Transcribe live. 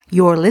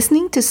You're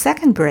listening to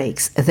Second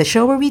Breaks, the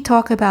show where we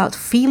talk about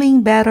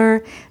feeling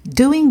better,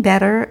 doing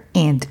better,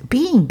 and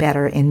being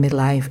better in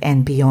midlife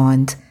and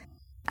beyond.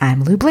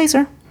 I'm Lou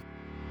Blazer.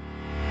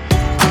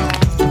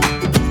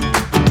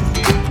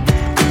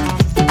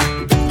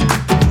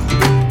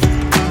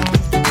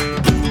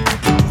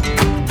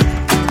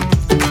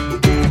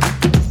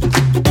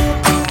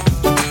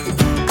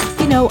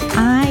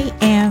 I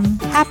am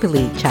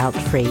happily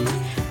child-free,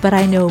 but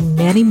I know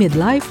many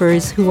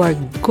midlifers who are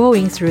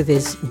going through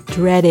this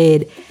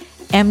dreaded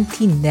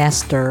empty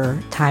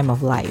nester time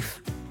of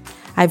life.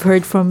 I've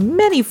heard from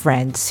many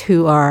friends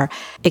who are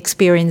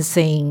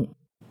experiencing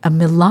a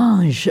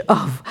melange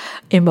of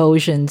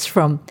emotions,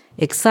 from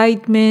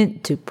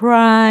excitement to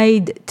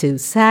pride to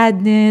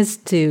sadness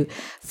to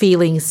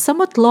feeling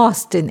somewhat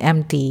lost and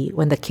empty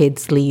when the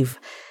kids leave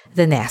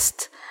the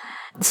nest.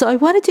 So I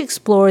wanted to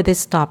explore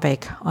this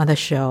topic on the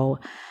show,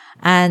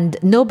 and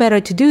no better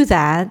to do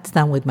that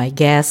than with my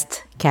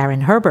guest,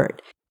 Karen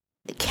Herbert.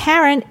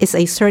 Karen is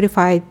a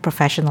certified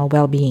professional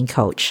well-being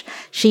coach.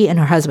 She and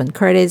her husband,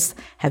 Curtis,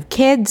 have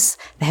kids.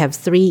 They have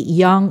 3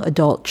 young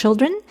adult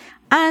children,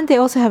 and they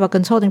also have a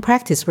consulting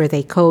practice where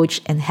they coach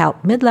and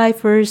help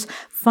midlifers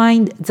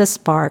find the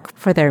spark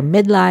for their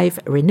midlife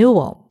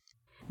renewal.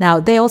 Now,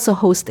 they also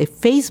host a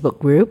Facebook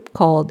group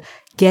called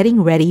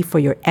Getting Ready for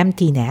Your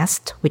Empty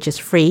Nest, which is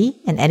free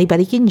and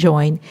anybody can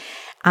join.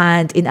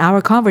 And in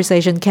our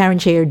conversation, Karen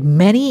shared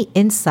many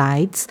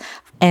insights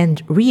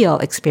and real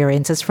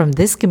experiences from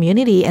this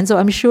community. And so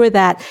I'm sure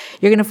that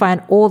you're going to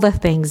find all the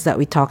things that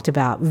we talked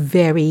about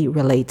very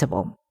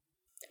relatable.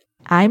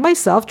 I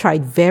myself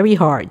tried very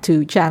hard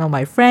to channel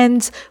my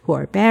friends who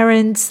are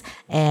parents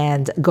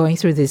and going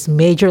through this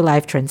major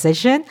life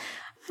transition,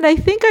 and I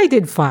think I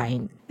did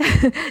fine.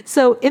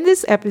 So in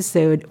this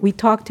episode, we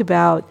talked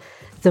about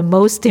the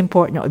most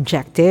important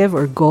objective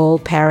or goal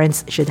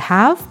parents should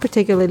have,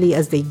 particularly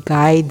as they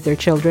guide their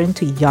children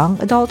to young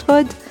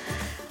adulthood,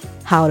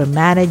 how to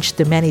manage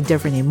the many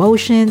different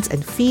emotions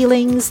and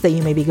feelings that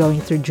you may be going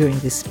through during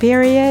this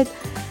period,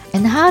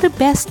 and how to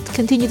best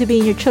continue to be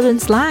in your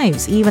children's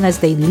lives even as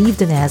they leave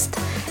the nest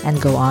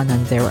and go on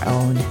their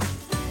own.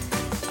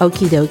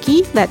 Okie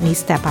dokie, let me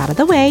step out of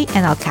the way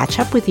and I'll catch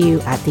up with you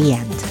at the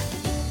end.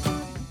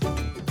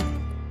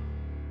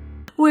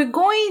 We're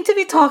going to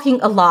be talking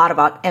a lot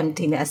about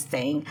empty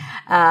nesting,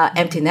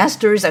 empty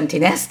nesters, empty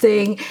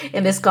nesting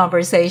in this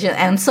conversation.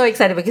 And I'm so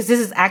excited because this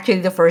is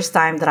actually the first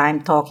time that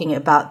I'm talking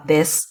about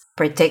this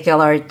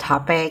particular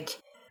topic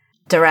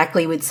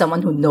directly with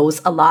someone who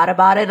knows a lot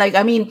about it.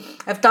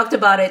 I've talked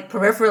about it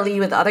peripherally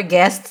with other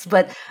guests,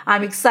 but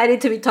I'm excited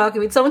to be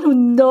talking with someone who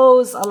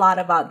knows a lot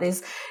about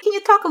this. Can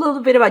you talk a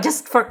little bit about,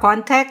 just for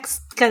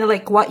context, kind of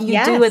like what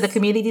you do with the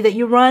community that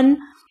you run?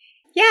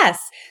 Yes.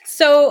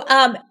 So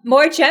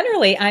more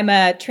generally, I'm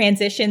a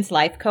transitions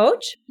life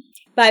coach.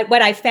 But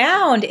what I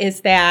found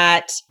is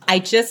that I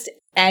just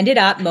ended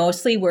up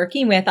mostly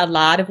working with a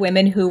lot of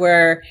women who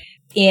were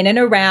in and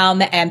around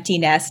the empty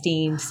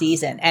nesting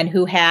season and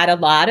who had a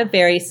lot of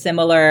very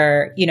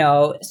similar,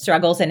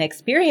 struggles and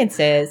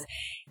experiences.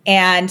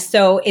 And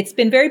so it's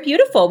been very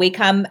beautiful. We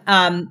come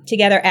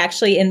together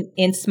actually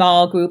in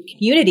small group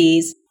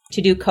communities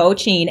to do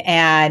coaching,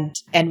 and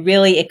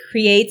really it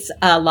creates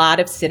a lot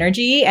of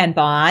synergy and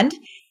bond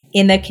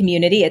in the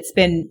community. It's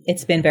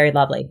been very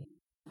lovely.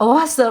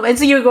 Awesome. And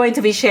so you're going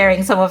to be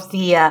sharing some of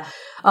the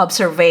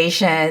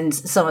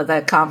observations, some of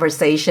the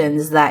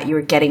conversations that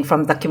you're getting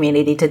from the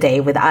community today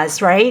with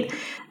us, right?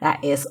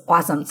 That is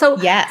awesome. So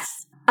yes.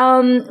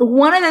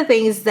 One of the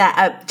things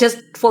that, just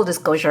full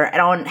disclosure, I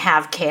don't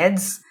have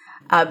kids,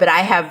 but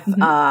I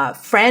have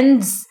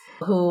friends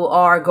who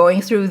are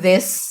going through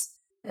this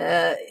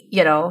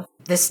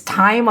this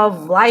time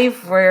of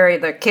life where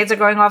the kids are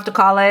going off to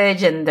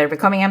college and they're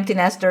becoming empty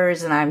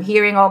nesters, and I'm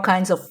hearing all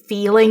kinds of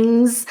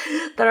feelings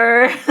that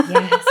are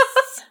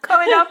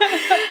coming up.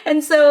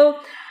 And so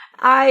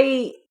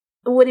I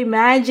would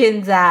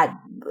imagine that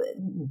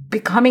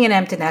becoming an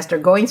empty nester,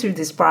 going through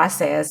this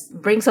process,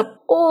 brings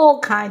up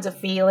all kinds of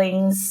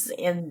feelings,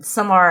 and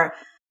some are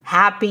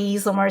happy,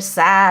 some are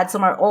sad,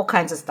 some are all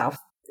kinds of stuff.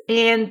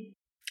 And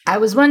I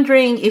was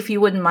wondering if you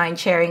wouldn't mind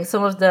sharing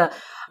some of the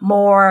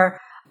more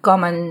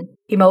common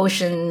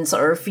emotions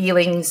or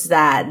feelings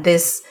that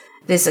this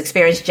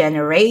experience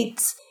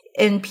generates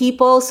in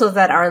people, so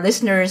that our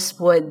listeners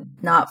would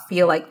not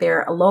feel like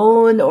they're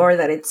alone, or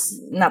that it's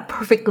not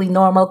perfectly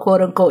normal,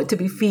 quote unquote, to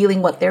be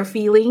feeling what they're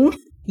feeling.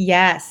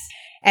 Yes.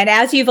 And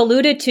as you've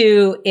alluded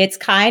to, it's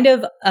kind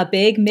of a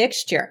big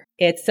mixture.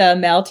 It's a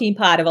melting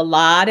pot of a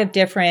lot of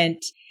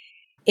different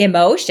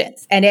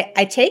emotions. And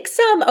it takes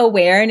some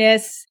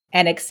awareness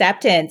and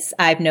acceptance,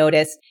 I've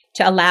noticed,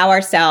 to allow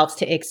ourselves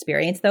to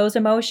experience those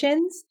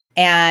emotions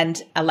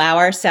and allow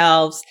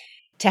ourselves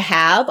to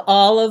have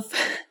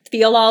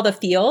feel all the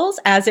feels,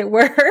 as it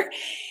were.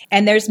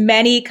 And there's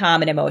many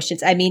common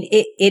emotions. I mean,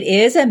 it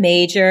is a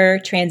major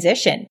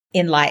transition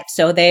in life.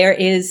 So there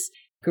is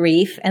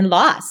grief and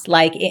loss.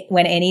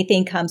 When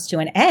anything comes to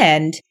an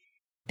end,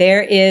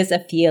 there is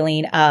a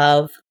feeling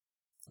of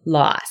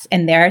loss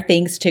and there are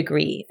things to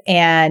grieve.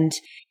 And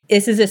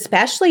this is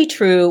especially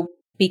true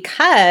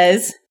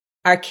because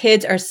our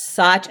kids are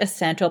such a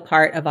central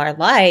part of our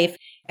life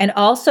and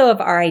also of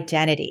our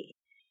identity.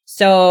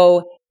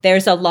 So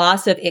there's a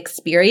loss of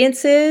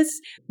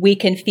experiences. We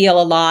can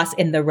feel a loss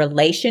in the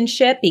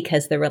relationship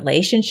because the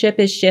relationship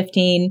is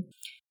shifting.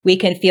 We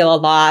can feel a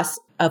loss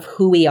of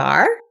who we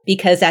are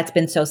because that's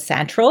been so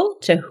central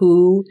to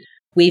who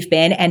we've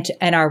been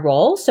and our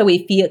role. So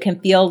we can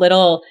feel a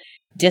little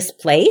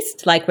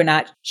displaced, like we're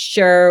not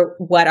sure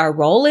what our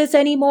role is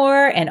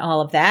anymore. And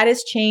all of that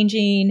is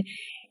changing.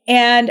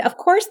 And of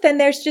course, then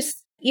there's just,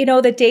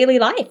 the daily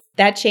life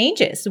that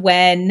changes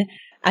when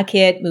a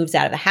kid moves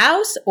out of the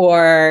house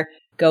or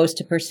goes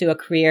to pursue a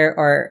career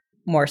or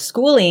more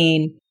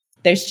schooling.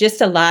 There's just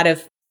a lot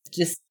of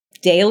just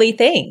daily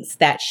things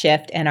that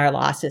shift and are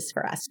losses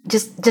for us.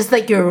 Just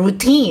like your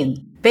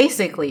routine,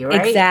 basically,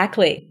 right?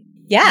 Exactly.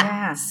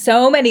 Yeah.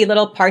 So many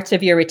little parts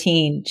of your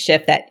routine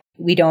shift that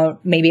we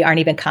aren't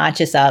even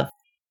conscious of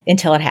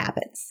until it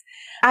happens.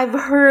 I've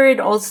heard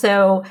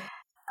also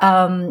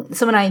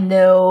someone I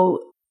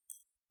know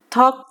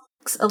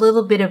talks a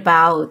little bit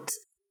about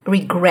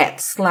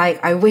regrets.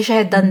 Like, I wish I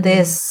had done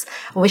this.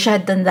 I wish I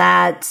had done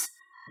that.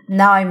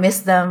 Now I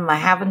miss them. I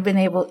haven't been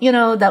able,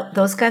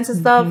 those kinds of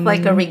stuff,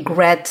 like a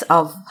regret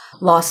of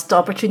lost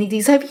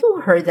opportunities. Have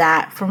you heard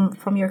that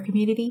from your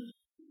community?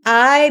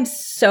 I'm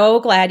so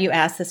glad you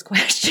asked this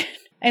question.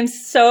 I'm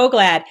so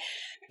glad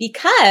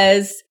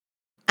because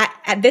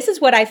this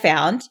is what I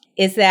found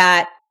is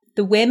that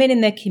the women in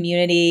the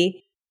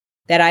community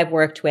that I've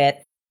worked with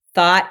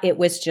thought it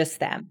was just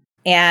them.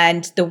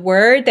 And the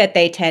word that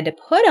they tend to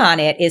put on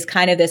it is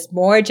kind of this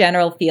more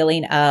general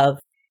feeling of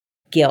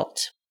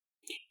guilt.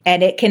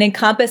 And it can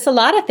encompass a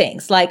lot of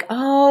things like,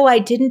 oh, I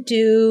didn't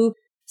do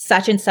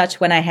such and such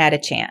when I had a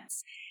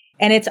chance.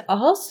 And it's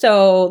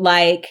also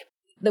like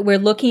that we're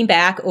looking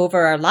back over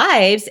our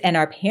lives and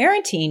our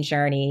parenting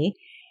journey.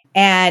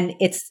 And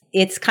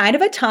it's kind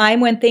of a time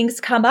when things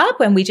come up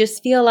when we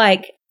just feel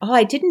like, oh,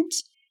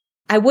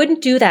 I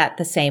wouldn't do that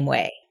the same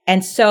way.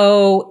 And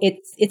so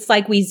it's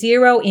like we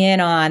zero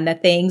in on the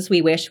things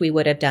we wish we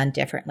would have done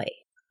differently.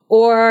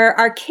 Or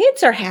our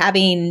kids are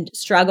having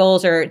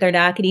struggles or they're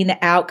not getting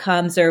the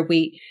outcomes or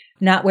we're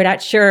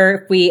not sure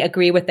if we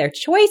agree with their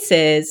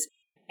choices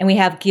and we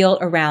have guilt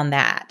around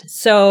that.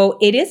 So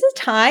it is a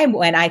time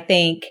when I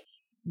think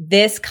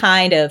this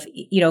kind of,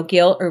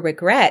 guilt or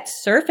regret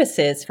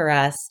surfaces for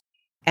us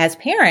as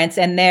parents.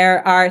 And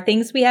there are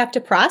things we have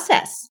to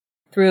process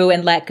through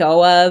and let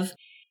go of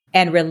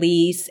and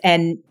release.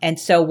 And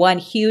so one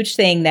huge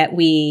thing that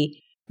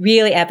we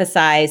really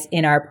emphasize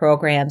in our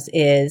programs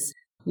is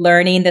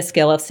learning the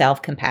skill of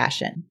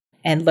self-compassion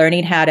and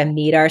learning how to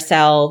meet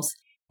ourselves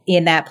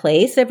in that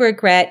place of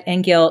regret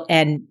and guilt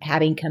and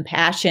having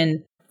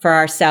compassion for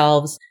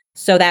ourselves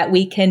so that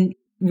we can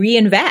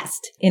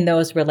reinvest in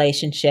those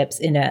relationships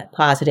in a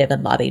positive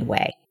and loving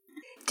way.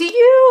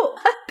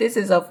 This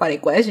is a funny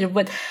question,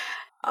 but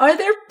are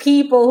there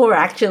people who are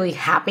actually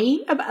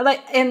happy about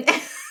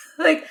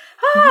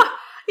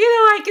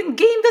I can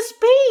gain the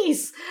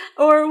space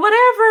or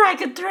whatever. I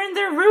could turn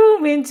their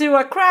room into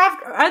a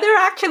craft. Are there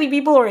actually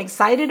people who are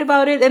excited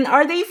about it? And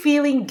are they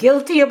feeling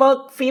guilty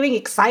about feeling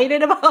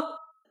excited about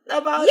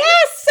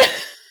Yes!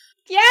 it?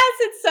 Yes,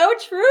 it's so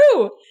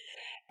true.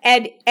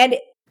 And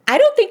I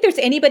don't think there's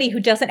anybody who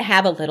doesn't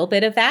have a little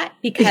bit of that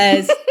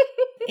because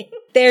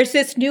there's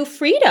this new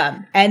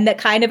freedom and the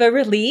kind of a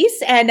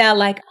release and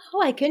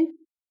I can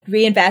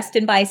reinvest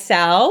in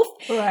myself.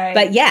 Right.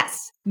 But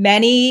yes,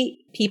 many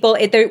people,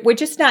 we're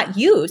just not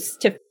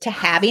used to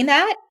having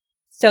that.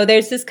 So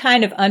there's this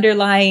kind of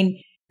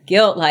underlying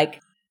guilt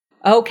like,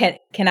 oh,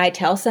 can I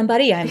tell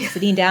somebody I'm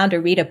sitting down to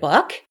read a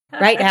book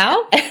right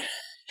now?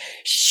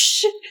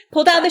 Shh,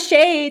 pull down the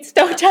shades.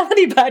 Don't tell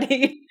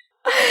anybody.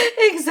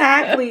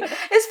 Exactly.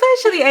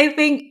 Especially, I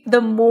think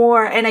the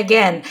more, and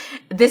again,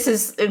 this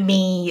is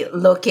me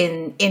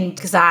looking in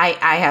because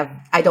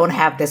I don't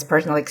have this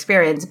personal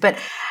experience, but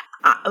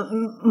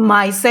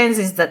my sense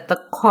is that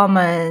the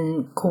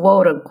common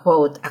quote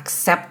unquote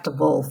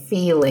acceptable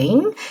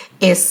feeling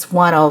is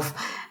one of,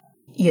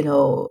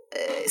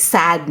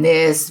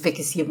 sadness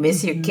because you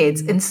miss your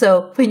kids. And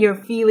so when you're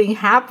feeling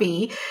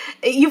happy,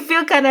 you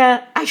feel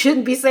I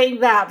shouldn't be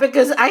saying that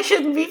because I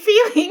shouldn't be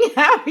feeling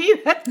happy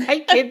that my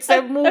kids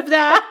have moved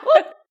out.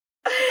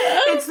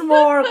 It's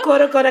more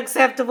quote unquote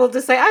acceptable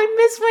to say, I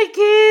miss my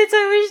kids.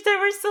 I wish they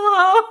were still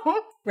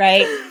home.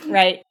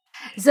 Right.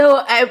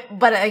 So,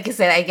 but like I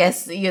said, I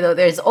guess,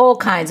 there's all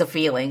kinds of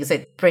feelings.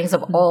 It brings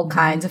up all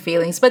kinds of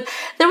feelings. But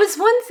there was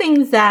one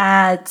thing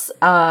that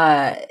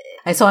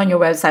I saw on your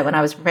website when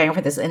I was preparing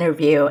for this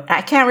interview.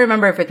 I can't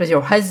remember if it was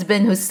your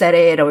husband who said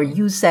it or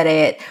you said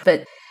it,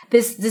 but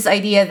this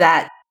idea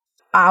that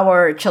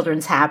our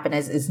children's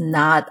happiness is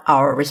not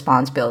our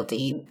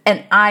responsibility.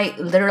 And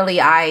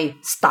I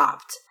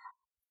stopped.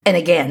 And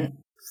again,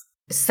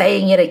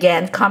 saying it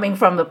again, coming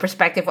from the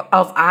perspective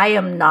of I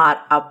am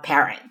not a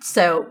parent.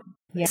 So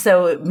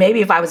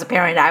maybe if I was a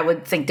parent, I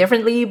would think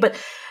differently. But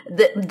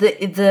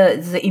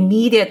the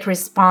immediate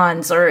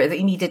response or the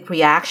immediate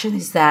reaction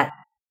is that,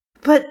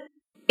 but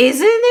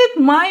isn't it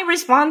my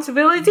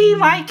responsibility,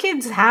 my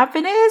kids'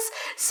 happiness?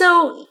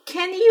 So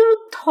can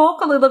you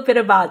talk a little bit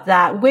about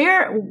that?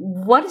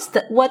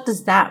 What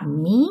does that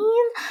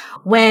mean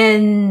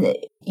when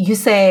you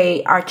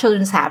say our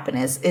children's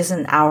happiness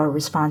isn't our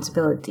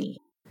responsibility?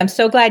 I'm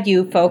so glad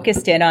you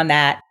focused in on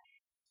that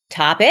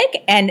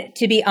topic. And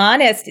to be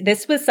honest,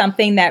 this was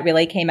something that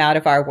really came out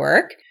of our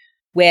work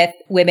with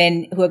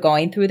women who are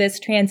going through this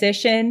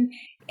transition.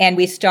 And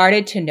we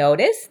started to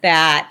notice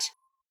that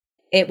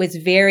it was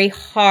very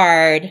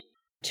hard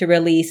to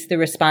release the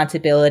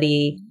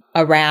responsibility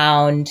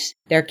around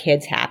their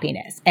kids'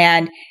 happiness.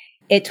 And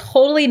it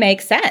totally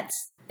makes sense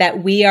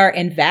that we are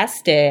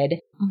invested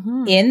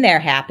in their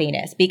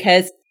happiness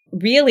because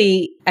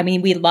really, I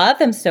mean, we love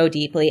them so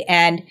deeply.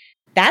 And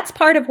that's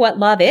part of what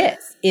love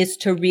is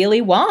to really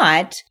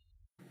want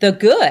the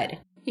good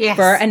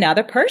for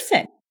another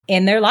person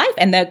in their life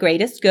and the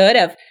greatest good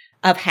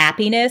of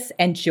happiness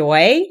and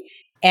joy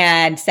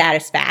and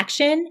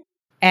satisfaction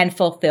and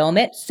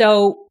fulfillment.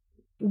 So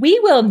we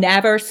will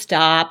never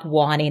stop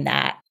wanting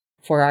that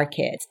for our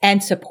kids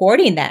and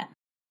supporting them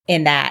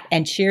in that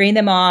and cheering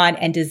them on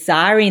and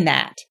desiring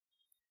that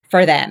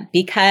for them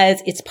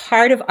because it's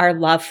part of our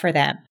love for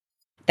them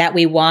that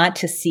we want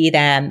to see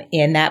them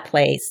in that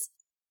place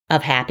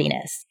of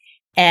happiness.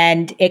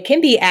 And it can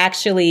be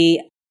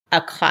actually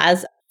a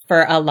cause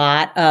for a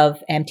lot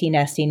of empty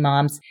nesting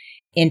moms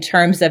in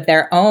terms of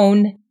their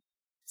own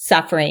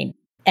suffering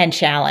and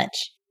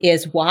challenge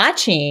is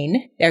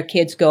watching their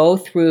kids go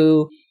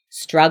through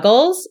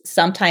struggles,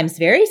 sometimes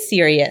very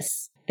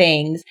serious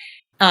things,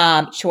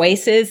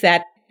 choices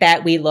that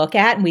we look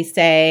at and we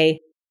say,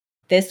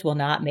 this will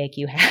not make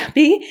you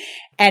happy.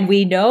 And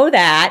we know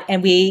that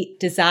and we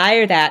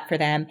desire that for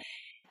them.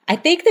 I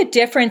think the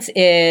difference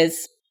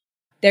is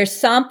there's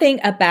something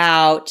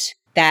about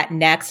that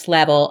next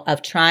level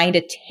of trying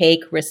to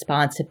take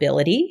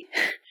responsibility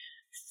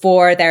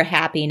for their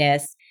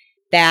happiness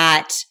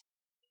that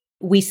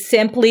we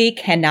simply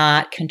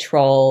cannot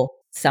control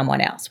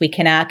someone else. We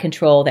cannot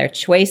control their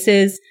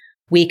choices.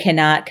 We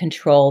cannot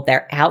control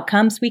their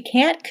outcomes. We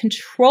can't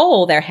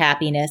control their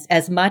happiness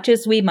as much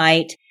as we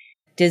might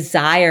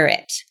desire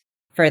it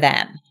for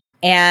them.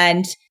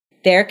 And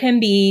there can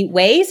be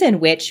ways in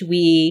which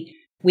we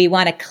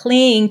want to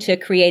cling to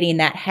creating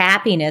that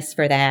happiness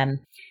for them.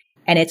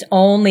 And it's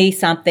only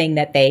something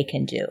that they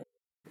can do.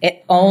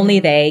 Only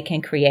they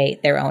can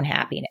create their own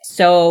happiness.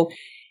 So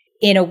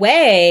in a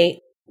way,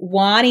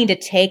 wanting to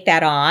take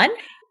that on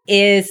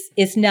is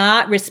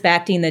not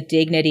respecting the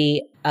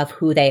dignity of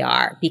who they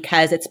are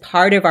because it's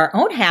part of our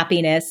own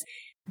happiness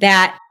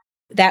that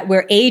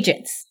we're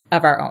agents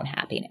of our own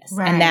happiness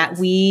and that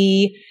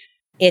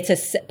it's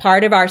a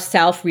part of our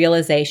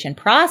self-realization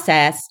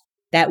process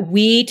that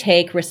we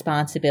take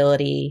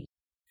responsibility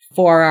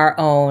for our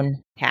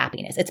own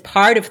happiness. It's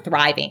part of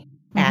thriving,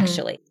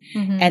 actually.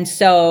 And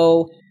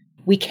so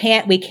we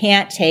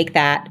can't take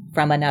that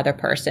from another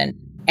person.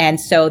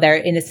 And so there,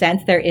 in a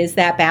sense, there is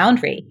that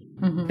boundary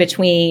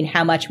between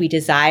how much we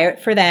desire it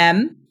for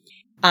them.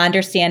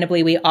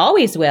 Understandably, we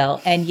always will,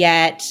 and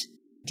yet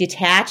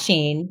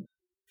detaching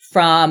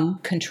from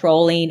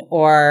controlling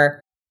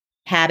or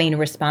having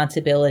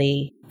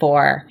responsibility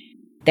for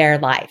their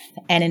life.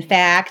 And in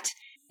fact,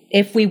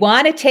 if we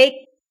want to take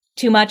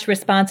too much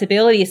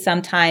responsibility,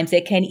 sometimes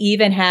it can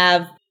even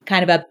have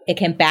it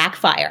can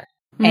backfire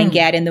and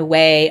get in the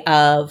way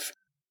of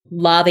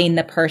loving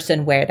the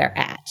person where they're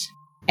at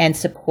and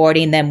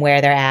supporting them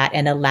where they're at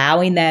and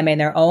allowing them in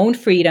their own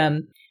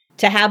freedom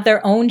to have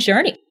their own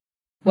journey,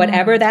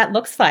 whatever that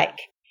looks like.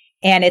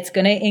 And it's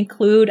going to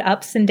include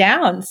ups and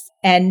downs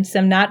and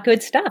some not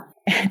good stuff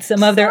and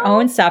some of their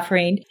own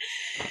suffering.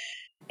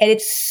 And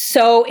it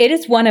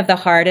is one of the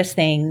hardest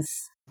things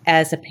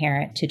as a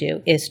parent to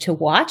do is to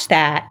watch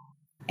that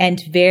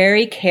and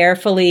very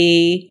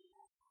carefully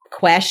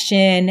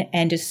question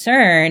and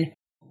discern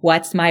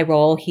what's my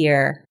role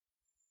here?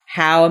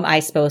 How am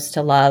I supposed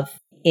to love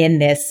in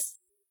this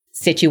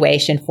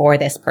situation for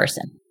this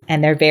person?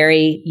 And they're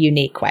very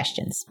unique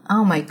questions.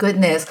 Oh my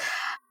goodness.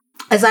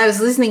 As I was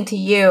listening to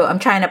you, I'm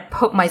trying to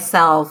put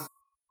myself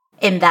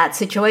in that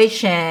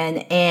situation.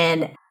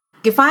 And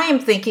if I am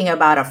thinking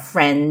about a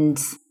friend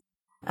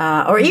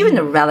or even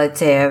a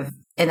relative,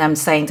 and I'm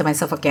saying to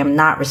myself, okay, I'm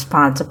not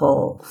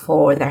responsible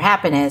for their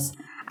happiness,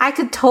 I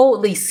could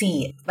totally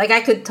see it. Like I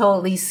could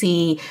totally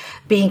see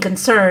being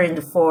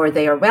concerned for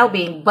their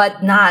well-being,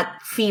 but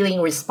not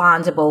feeling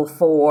responsible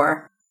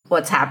for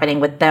what's happening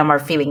with them or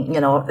feeling,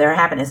 their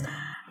happiness.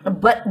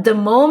 But the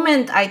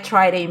moment I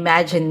try to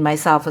imagine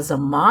myself as a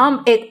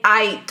mom,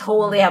 I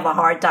totally have a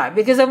hard time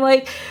because I'm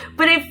like,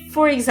 but if,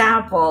 for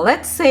example,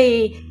 let's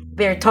say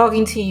they're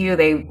talking to you,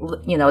 they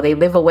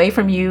live away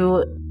from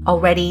you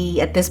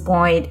already at this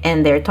point,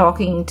 and they're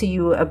talking to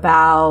you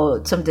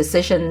about some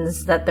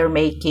decisions that they're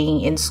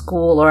making in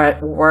school or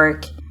at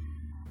work,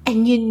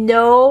 and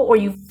or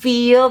you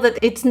feel that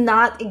it's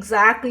not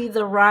exactly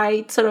the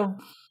right sort of,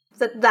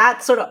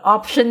 that sort of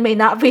option may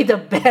not be the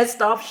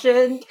best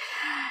option.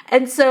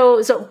 And so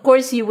of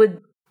course you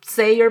would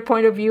say your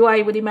point of view,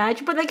 I would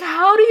imagine, but like,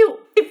 how do you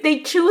if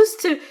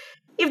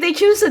they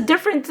choose a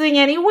different thing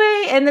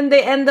anyway, and then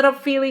they ended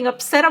up feeling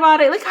upset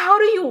about it, like how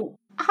do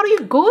you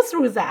go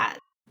through that?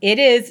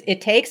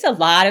 It takes a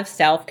lot of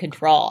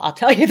self-control. I'll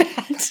tell you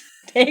that. It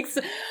takes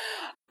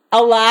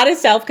a lot of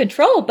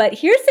self-control. But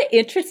here's the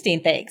interesting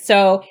thing.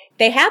 So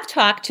they have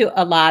talked to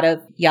a lot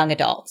of young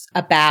adults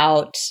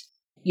about,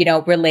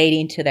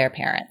 relating to their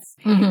parents.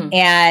 Mm-hmm.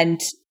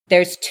 And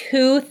there's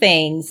two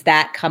things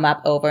that come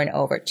up over and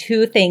over,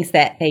 two things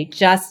that they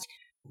just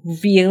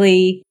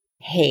really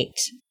hate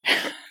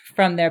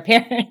from their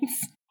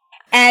parents.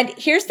 And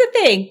here's the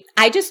thing.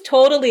 I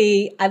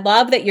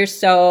love that you're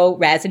so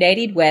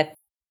resonating with,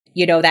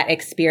 that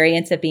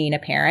experience of being a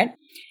parent.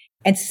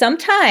 And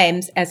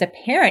sometimes as a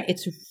parent,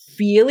 it's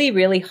really,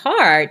 really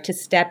hard to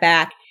step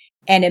back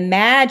and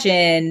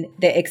imagine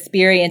the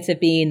experience of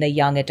being the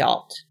young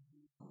adult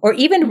or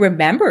even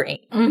remembering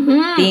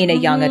being a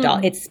young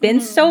adult. It's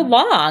been so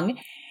long,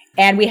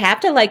 and we have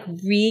to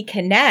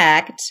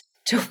reconnect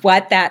to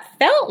what that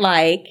felt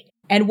like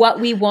and what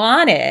we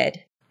wanted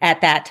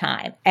at that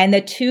time. And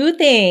the two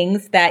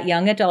things that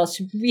young adults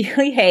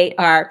really hate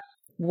are,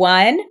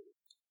 one,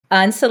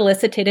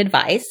 unsolicited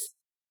advice.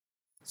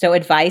 So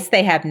advice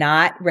they have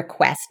not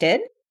requested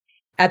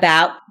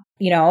about,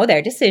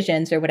 their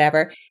decisions or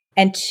whatever.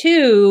 And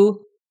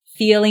two,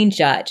 feeling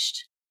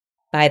judged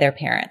by their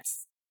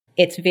parents.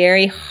 It's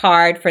very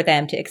hard for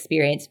them to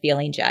experience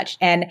feeling judged.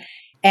 And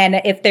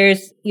if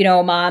there's,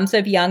 moms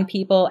of young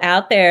people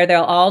out there,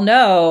 they'll all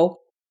know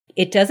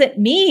it doesn't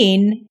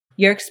mean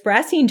you're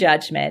expressing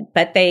judgment,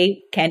 but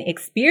they can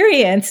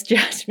experience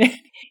judgment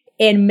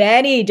in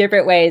many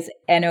different ways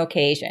and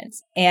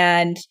occasions.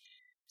 And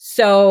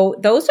so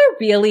those are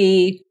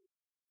really,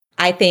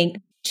 I think,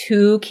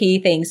 two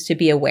key things to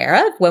be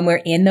aware of when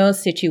we're in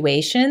those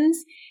situations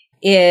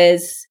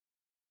is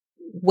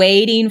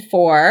waiting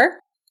for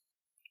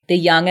the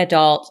young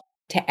adult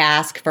to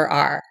ask for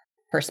our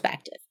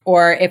perspective.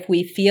 Or if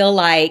we feel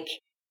like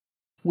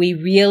we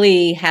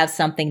really have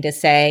something to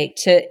say,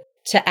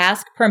 to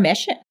ask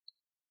permission.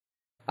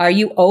 Are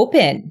you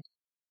open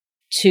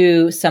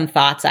to some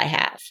thoughts I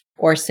have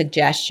or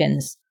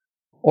suggestions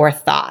or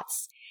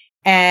thoughts?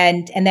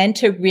 And then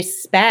to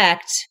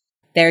respect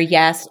their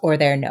yes or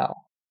their no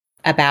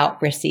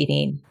about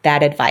receiving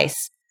that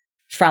advice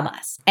from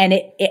us. And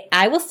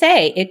I will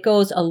say it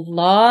goes a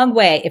long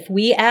way. If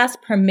we ask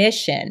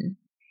permission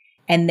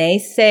and they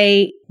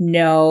say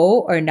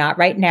no or not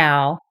right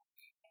now,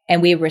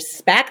 and we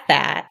respect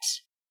that,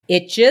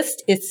 it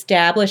just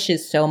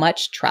establishes so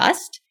much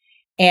trust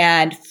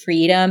and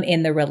freedom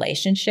in the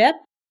relationship.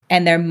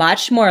 And they're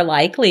much more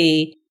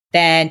likely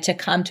than to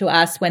come to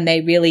us when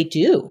they really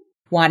do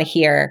want to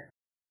hear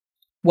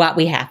what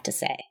we have to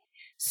say.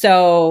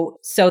 So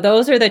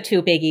those are the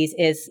two biggies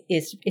is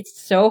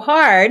it's so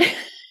hard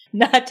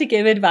not to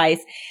give advice.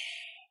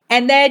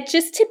 And then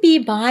just to be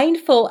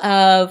mindful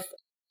of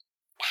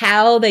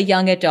how the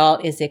young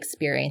adult is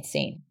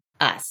experiencing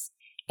us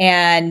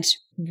and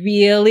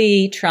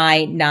really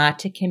try not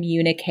to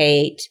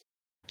communicate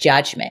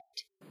judgment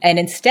and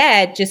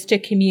instead just to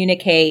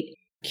communicate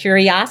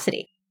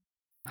curiosity,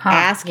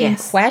 asking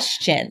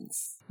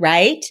questions,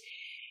 right?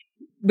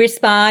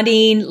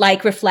 Responding,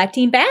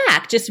 reflecting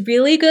back, just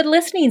really good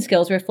listening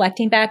skills,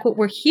 reflecting back what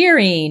we're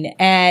hearing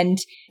and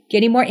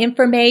getting more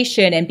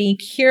information and being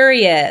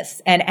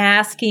curious and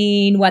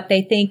asking what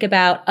they think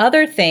about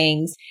other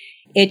things.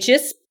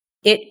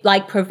 It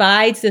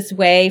provides this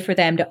way for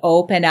them to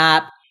open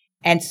up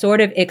and sort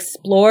of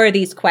explore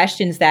these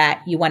questions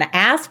that you want to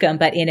ask them,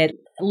 but in a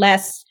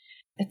less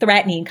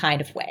threatening kind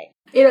of way.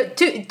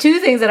 Two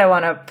things that I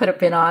want to put a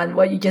pin on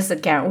what you just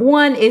said, Karen.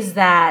 One is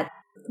that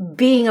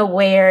being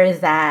aware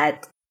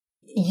that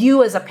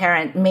you as a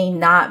parent may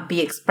not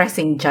be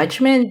expressing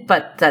judgment,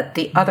 but that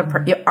the other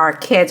our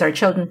kids, our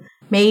children,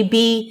 may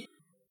be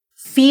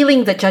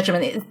feeling the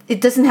judgment.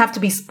 It doesn't have to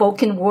be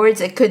spoken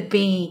words. It could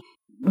be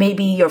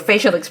maybe your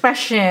facial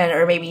expression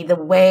or maybe the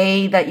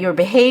way that you're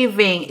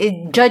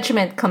behaving.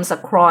 Judgment comes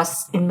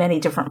across in many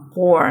different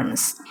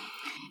forms.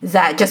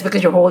 That just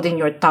because you're holding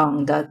your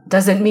tongue, that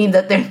doesn't mean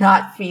that they're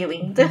not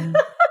feeling the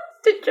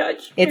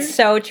judge. It's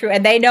so true.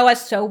 And they know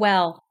us so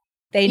well.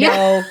 They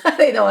know.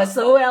 They know us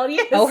so well,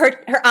 yes. Oh,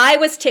 her eye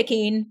was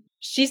ticking.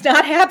 She's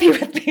not happy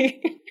with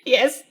me.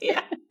 Yes,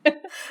 yeah. But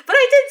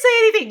I didn't say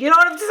anything. You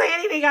don't have to say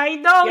anything. I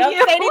know you.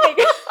 Don't say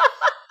anything.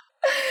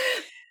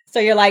 So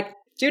you're like,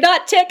 do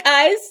not tick,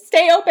 eyes.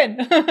 Stay open.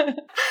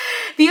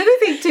 The other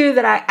thing, too,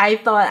 that I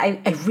thought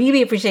I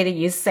really appreciated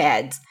you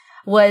said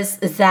was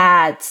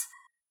that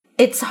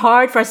it's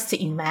hard for us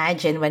to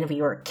imagine when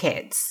we were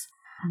kids.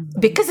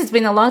 Because it's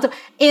been a long time.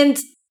 And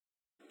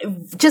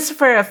just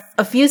for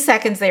a few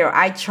seconds there,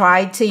 I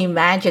tried to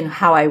imagine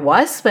how I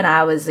was when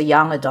I was a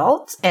young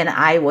adult, and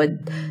I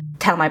would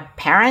tell my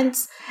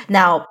parents.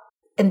 Now,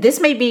 and this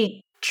may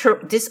be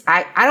true.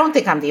 I don't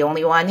think I'm the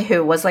only one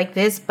who was like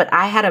this, but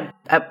I had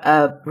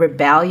a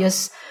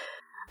rebellious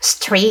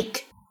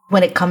streak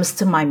when it comes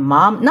to my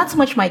mom. Not so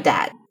much my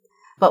dad,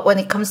 But when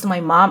it comes to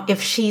my mom,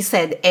 if she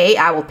said A,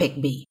 I will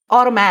pick B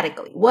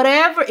automatically.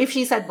 Whatever, if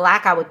she said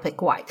black, I would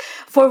pick white.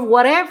 For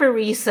whatever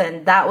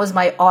reason, that was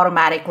my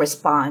automatic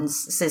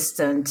response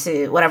system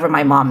to whatever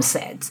my mom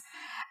said.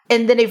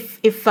 And then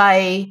if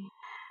I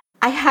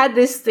had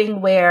this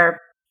thing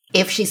where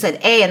if she said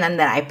A and then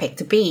I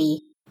picked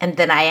B, and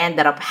then I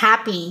ended up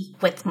happy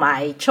with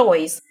my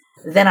choice,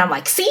 then I'm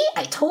like, see,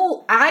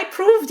 I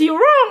proved you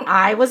wrong.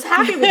 I was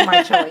happy with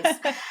my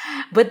choice.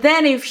 But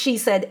then if she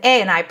said A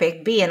and I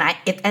picked B and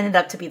it ended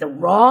up to be the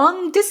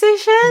wrong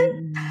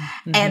decision,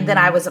 and then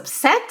I was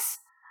upset,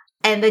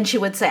 and then she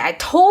would say, I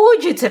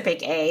told you to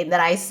pick A. And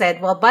then I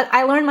said, well, but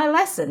I learned my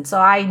lesson. So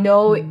I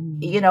know,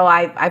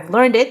 I've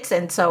learned it.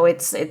 And so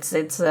it's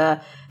a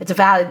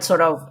valid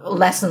sort of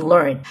lesson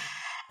learned.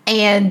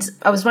 And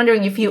I was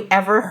wondering if you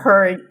ever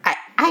heard,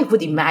 I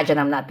would imagine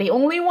I'm not the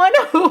only one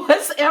who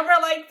was ever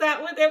like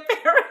that with their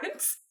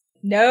parents.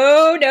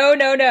 No.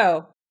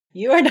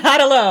 You are not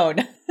alone.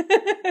 And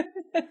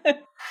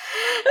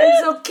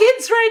so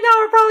kids right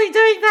now are probably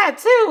doing that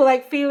too,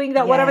 like feeling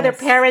that whatever their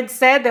parents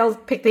said, they'll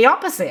pick the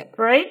opposite,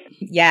 right?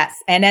 Yes.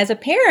 And as a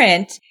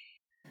parent,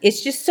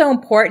 it's just so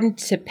important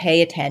to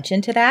pay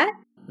attention to that.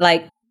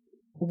 Like,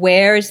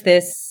 where's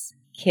this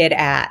kid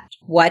at?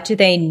 What do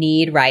they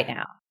need right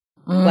now?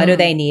 What do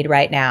they need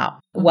right now?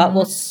 What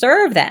will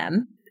serve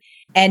them?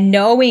 And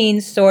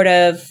knowing sort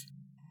of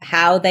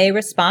how they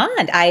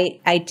respond.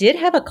 I did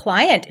have a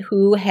client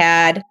who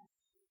had,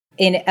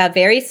 in a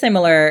very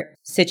similar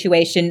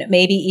situation,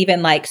 maybe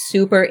even like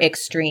super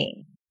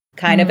extreme,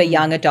 kind of a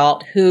young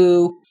adult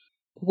who,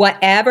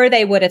 whatever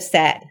they would have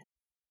said,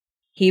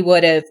 he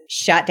would have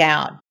shut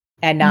down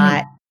and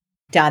not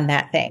done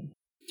that thing.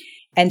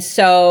 And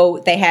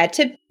so they had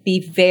to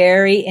be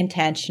very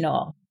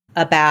intentional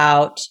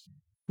about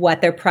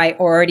what their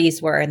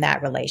priorities were in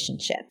that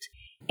relationship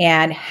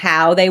and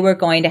how they were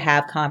going to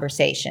have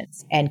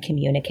conversations and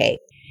communicate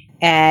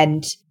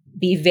and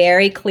be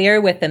very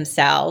clear with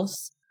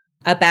themselves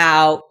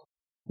about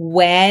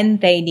when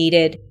they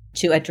needed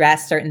to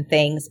address certain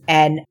things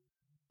and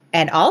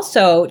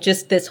also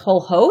just this whole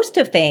host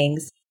of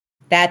things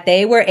that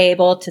they were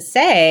able to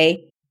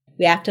say,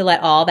 we have to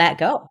let all that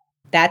go.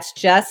 That's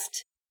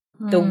just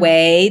the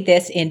way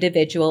this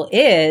individual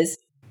is.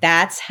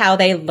 That's how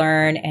they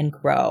learn and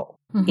grow.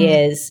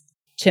 Is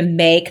to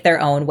make their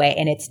own way.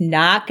 And it's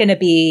not going to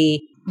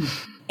be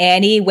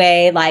any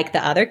way like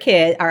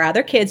our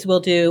other kids will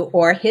do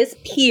or his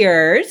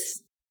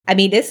peers. I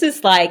mean, this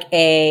is like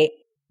a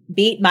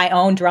beat my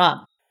own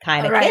drum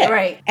kind of kid.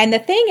 Right. And the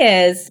thing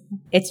is,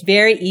 it's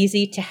very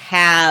easy to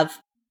have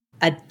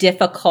a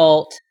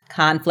difficult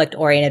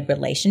conflict-oriented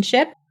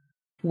relationship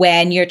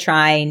when you're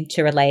trying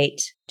to relate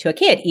to a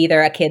kid,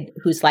 either a kid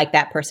who's like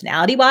that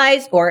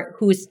personality-wise or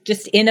who's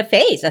just in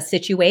a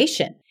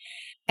situation.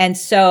 And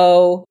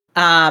so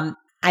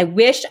I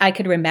wish I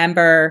could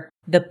remember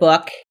the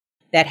book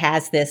that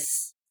has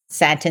this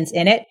sentence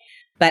in it,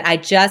 but I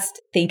just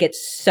think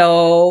it's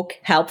so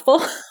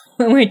helpful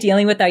when we're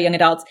dealing with our young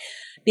adults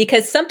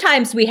because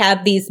sometimes we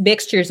have these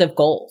mixtures of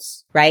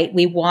goals, right?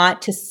 We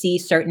want to see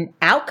certain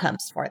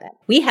outcomes for them.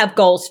 We have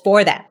goals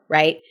for them,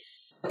 right?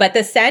 But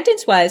the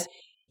sentence was,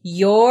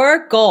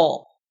 your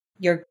goal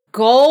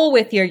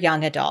with your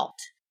young adult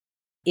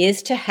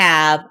is to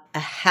have a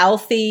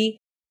healthy,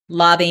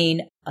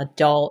 loving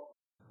adult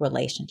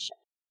relationship,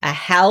 a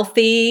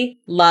healthy,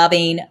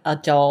 loving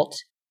adult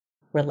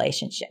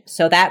relationship.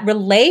 So that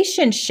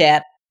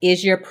relationship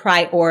is your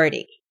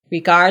priority,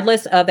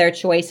 regardless of their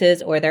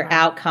choices or their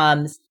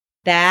outcomes.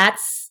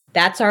 That's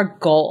our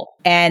goal.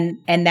 And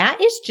that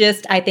is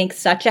just, I think,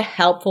 such a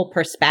helpful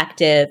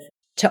perspective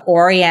to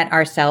orient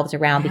ourselves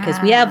around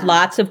because we have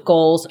lots of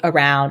goals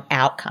around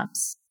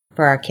outcomes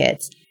for our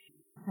kids.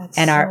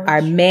 And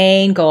our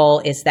main goal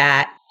is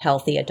that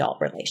healthy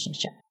adult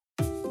relationship.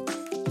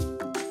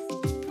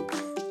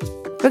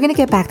 We're going to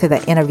get back to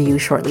the interview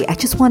shortly. I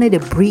just wanted to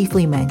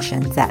briefly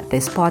mention that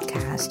this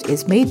podcast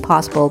is made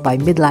possible by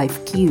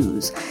Midlife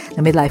Cues.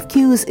 The Midlife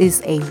Cues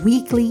is a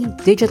weekly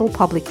digital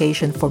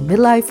publication for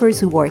midlifers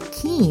who are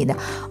keen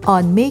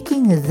on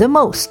making the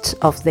most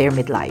of their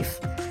midlife.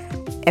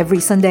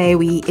 Every Sunday,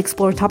 we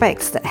explore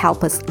topics that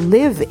help us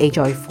live a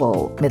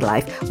joyful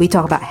midlife. We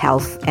talk about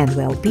health and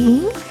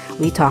well-being.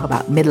 We talk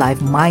about midlife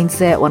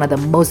mindset, one of the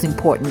most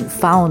important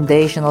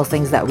foundational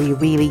things that we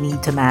really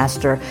need to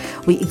master.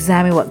 We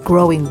examine what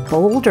growing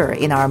bolder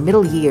in our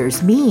middle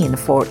years mean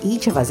for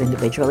each of us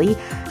individually.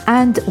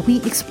 And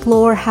we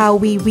explore how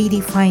we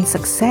redefine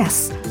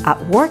success at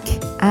work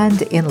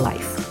and in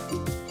life.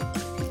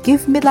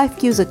 Give Midlife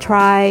Cues a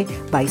try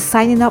by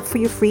signing up for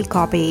your free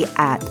copy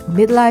at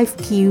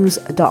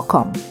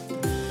midlifecues.com.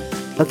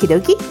 Okie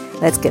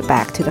dokie, let's get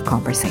back to the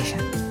conversation.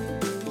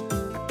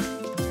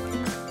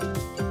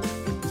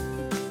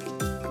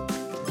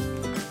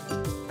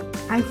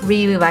 I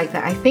really like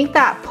that. I think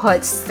that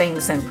puts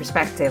things in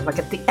perspective. Like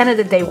at the end of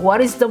the day,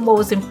 what is the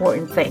most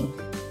important thing?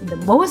 And the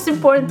most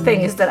important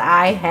thing is that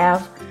I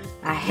have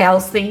a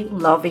healthy,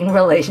 loving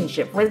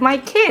relationship with my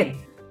kid.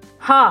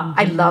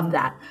 I love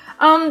that.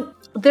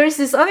 there's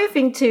this other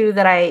thing too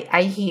that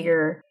I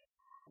hear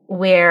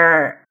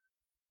where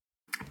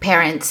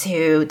parents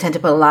who tend to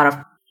put a lot of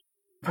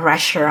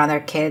pressure on their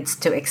kids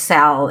to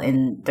excel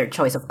in their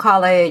choice of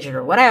college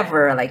or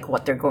whatever, like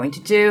what they're going to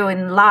do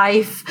in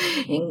life,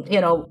 in,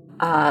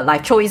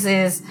 life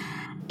choices.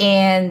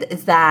 And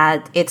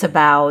that it's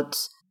about,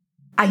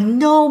 I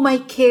know my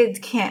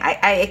kid can't,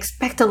 I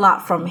expect a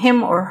lot from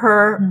him or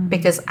her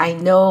because I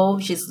know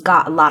she's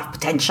got a lot of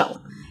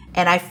potential.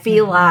 And I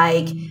feel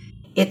like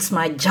it's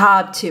my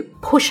job to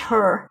push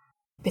her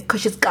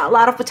because she's got a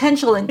lot of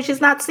potential and she's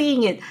not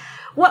seeing it.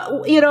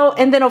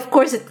 And then of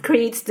course it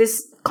creates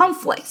this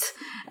conflict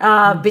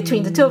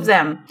between the two of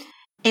them.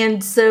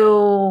 And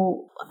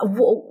so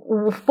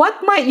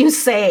what might you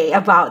say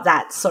about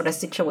that sort of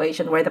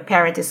situation where the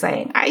parent is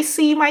saying, I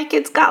see my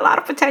kid's got a lot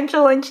of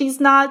potential and she's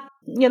not,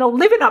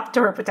 living up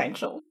to her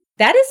potential?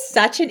 That is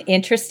such an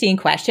interesting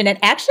question. And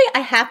actually, I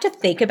have to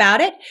think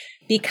about it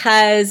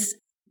because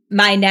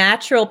my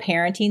natural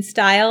parenting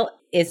style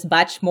is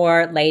much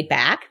more laid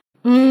back.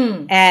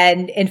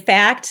 And in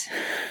fact,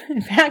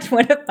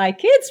 one of my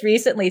kids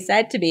recently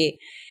said to me,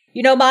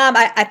 Mom,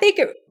 I think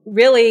it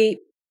really,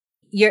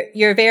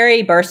 you're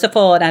very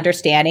merciful and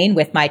understanding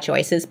with my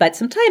choices, but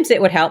sometimes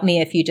it would help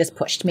me if you just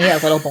pushed me a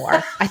little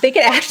more. I think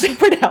it actually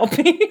would help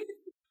me.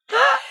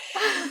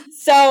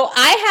 So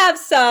I have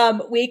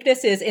some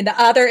weaknesses in the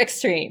other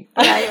extreme.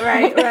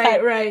 Right.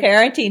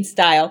 Parenting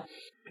style.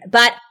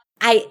 But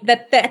I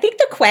think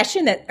the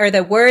question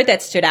the word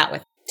that stood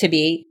out to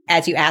me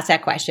as you asked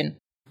that question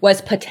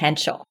was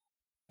potential.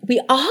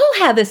 We all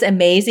have this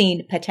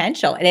amazing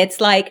potential, and it's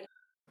like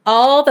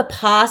all the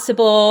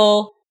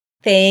possible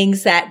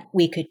things that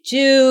we could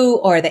do,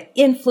 or the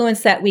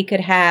influence that we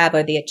could have,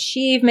 or the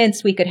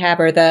achievements we could have,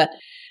 or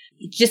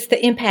just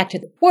the impact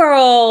of the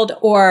world,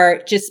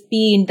 or just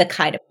being the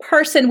kind of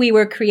person we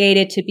were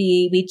created to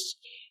be.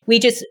 We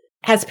just,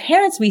 as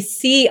parents, we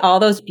see all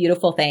those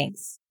beautiful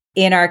things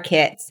in our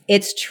kids.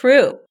 It's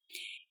true.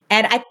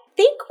 And I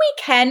think we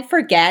can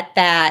forget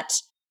that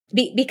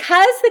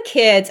because the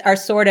kids are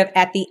sort of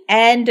at the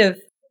end of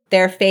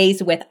their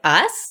phase with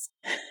us,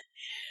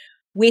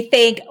 we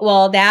think,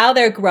 well, now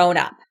they're grown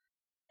up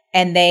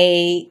and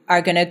they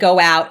are going to go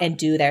out and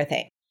do their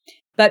thing.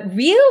 But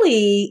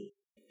really,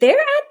 they're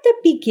at the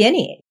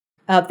beginning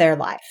of their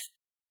life.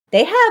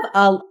 They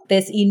have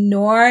this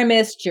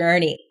enormous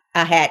journey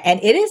ahead, and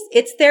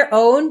it's their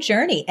own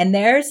journey. And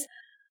there's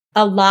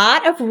a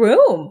lot of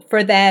room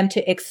for them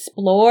to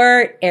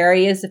explore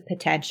areas of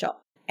potential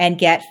and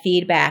get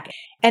feedback.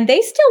 And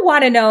they still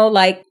want to know,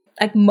 like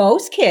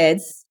most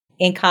kids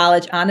in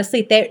college,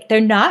 honestly,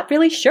 they're not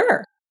really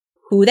sure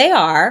who they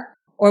are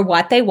or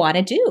what they want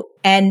to do.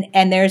 And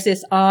there's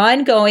this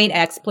ongoing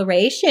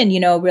exploration,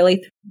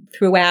 really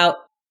throughout,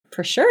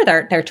 for sure,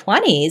 their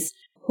 20s.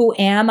 Who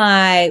am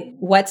I?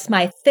 What's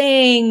my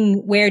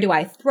thing? Where do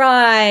I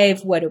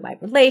thrive? What do my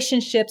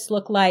relationships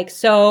look like?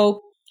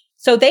 So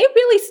they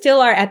really still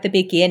are at the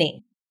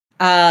beginning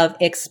of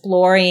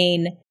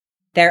exploring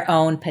their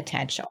own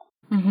potential.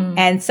 Mm-hmm.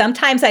 And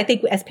sometimes I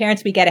think as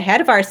parents, we get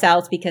ahead of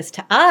ourselves because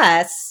to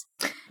us,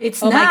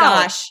 it's oh now. My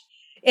gosh,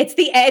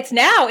 it's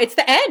now, it's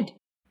the end.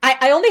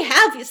 I only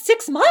have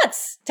 6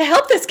 months to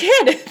help this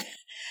kid.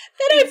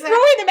 Then I'm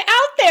throwing them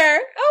out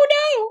there. Oh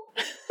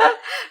no.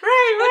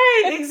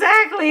 Right.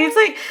 Exactly. It's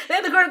like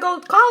they're going to go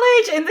to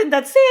college and then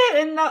that's it.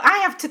 And I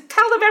have to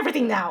tell them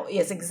everything now.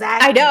 Yes,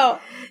 exactly. I know.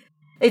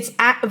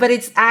 But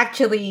it's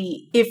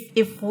actually,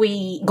 if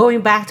we,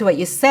 going back to what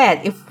you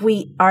said, if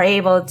we are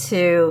able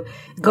to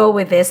go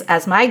with this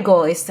as my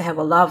goal is to have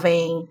a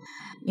loving,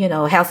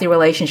 healthy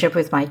relationship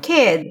with my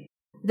kid,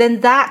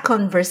 then that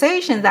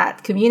conversation,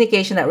 that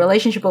communication, that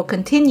relationship will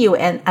continue.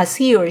 And as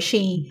he or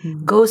she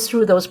goes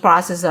through those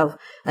processes of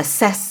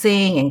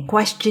assessing and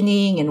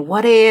questioning and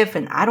what if,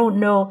 and I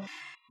don't know,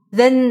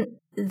 then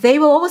they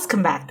will always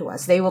come back to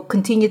us. They will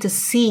continue to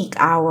seek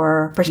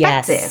our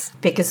perspective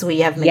because we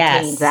have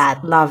maintained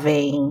that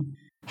loving,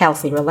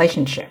 healthy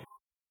relationship.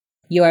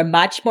 You are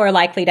much more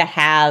likely to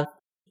have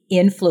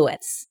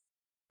influence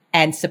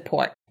and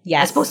support.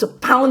 Yes. As opposed to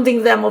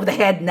pounding them over the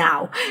head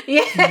now.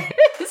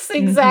 Yes,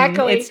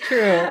 exactly. It's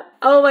true.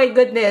 Oh my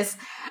goodness.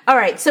 All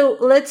right. So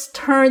let's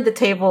turn the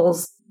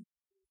tables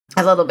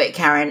a little bit,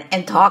 Karen,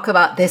 and talk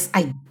about this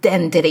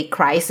identity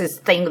crisis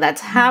thing that's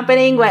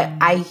happening. What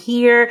I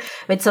hear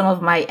with some of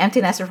my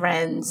empty nester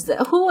friends,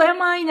 who am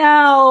I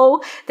now?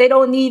 They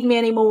don't need me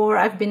anymore.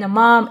 I've been a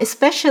mom,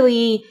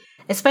 especially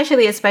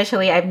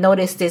I've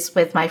noticed this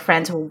with my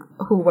friends who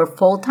were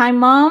full-time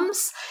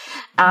moms,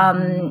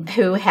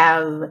 who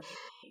have,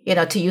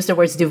 to use the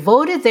words,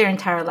 devoted their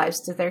entire lives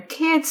to their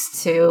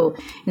kids, to,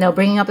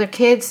 bringing up their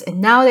kids.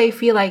 And now they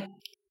feel like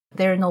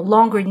they're no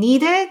longer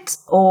needed,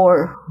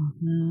 or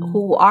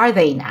who are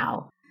they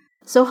now?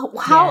 So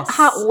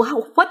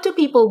what do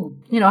people,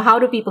 how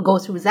do people go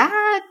through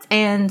that?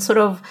 And sort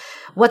of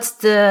what's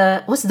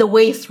the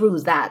way through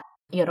that,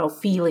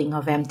 feeling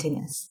of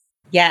emptiness?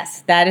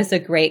 Yes, that is a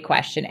great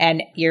question.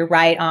 And you're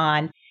right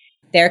on.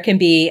 There can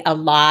be a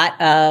lot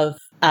of,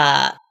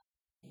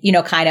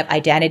 kind of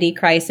identity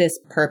crisis,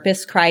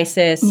 purpose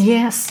crisis,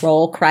 yes,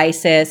 role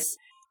crisis,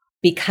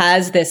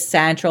 because this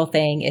central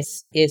thing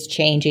is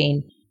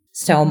changing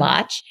so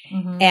much.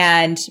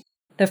 And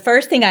the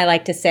first thing I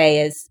like to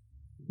say is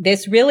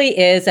this really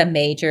is a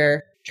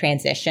major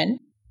transition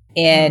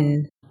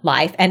in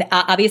life. And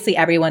obviously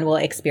everyone will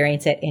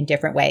experience it in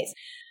different ways.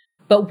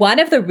 But one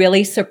of the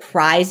really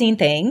surprising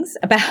things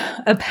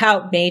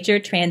about major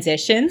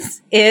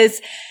transitions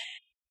is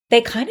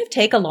they kind of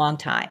take a long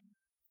time.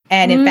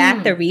 And in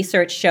fact, the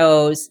research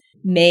shows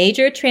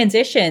major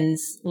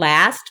transitions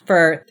last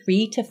for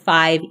 3 to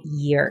 5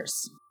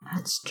 years.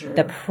 That's true.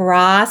 The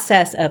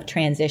process of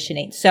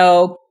transitioning.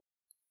 So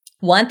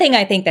one thing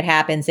I think that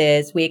happens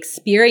is we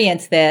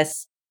experience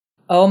this,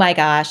 oh my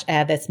gosh, I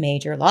have this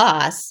major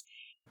loss.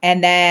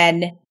 And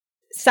then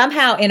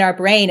somehow in our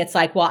brain, it's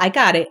like, well, I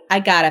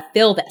gotta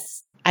fill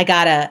this. I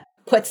gotta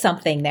put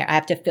something there. I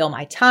have to fill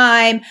my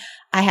time.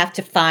 I have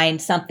to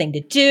find something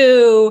to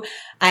do.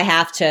 I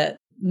have to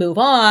move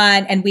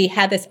on. And we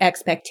have this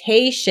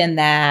expectation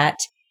that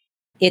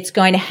it's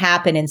going to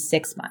happen in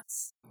 6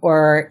 months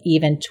or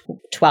even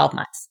 12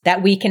 months,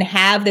 that we can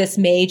have this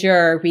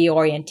major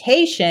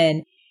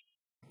reorientation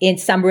in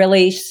some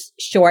really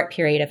short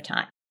period of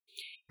time.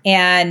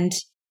 And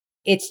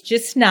it's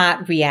just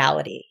not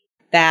reality,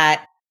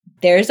 that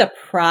there's a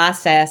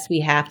process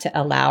we have to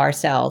allow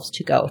ourselves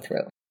to go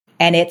through.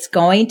 And it's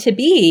going to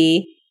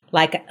be,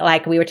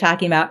 like we were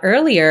talking about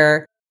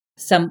earlier,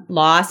 some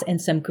loss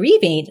and some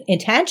grieving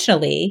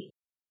intentionally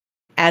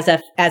as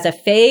a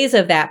phase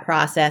of that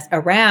process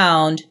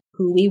around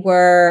who we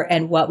were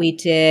and what we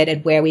did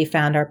and where we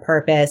found our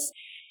purpose.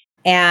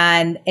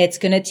 And it's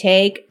going to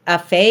take a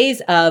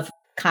phase of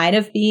kind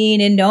of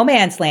being in no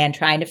man's land,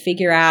 trying to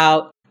figure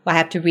out, well, I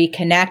have to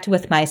reconnect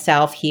with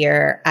myself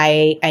here.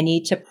 I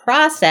need to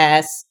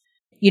process,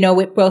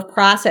 with both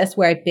process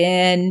where I've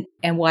been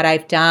and what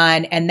I've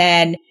done. And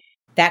then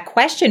that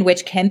question,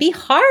 which can be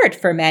hard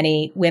for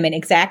many women,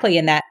 exactly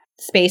in that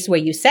space where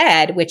you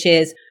said, which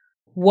is,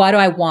 what do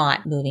I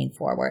want moving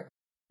forward?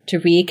 To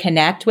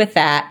reconnect with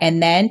that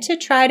and then to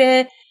try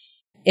to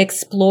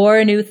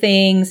explore new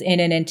things in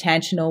an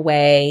intentional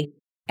way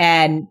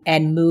and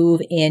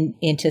move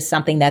into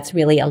something that's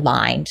really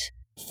aligned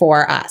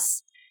for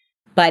us.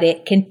 But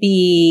it can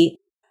be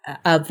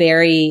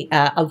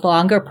a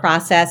longer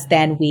process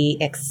than we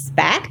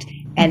expect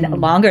and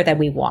longer than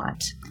we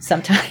want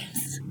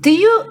sometimes.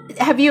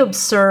 Have you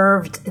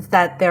observed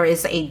that there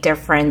is a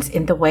difference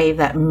in the way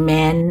that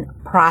men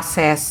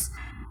process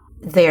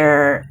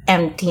their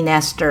empty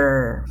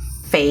nester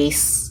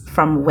phase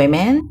from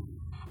women?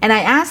 And I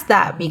asked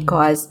that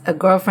because a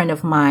girlfriend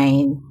of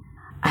mine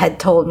had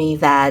told me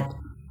that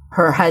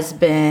her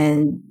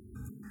husband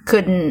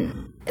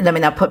couldn't, let me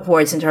not put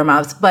words into her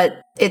mouth,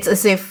 but it's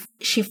as if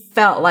she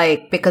felt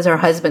like because her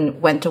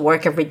husband went to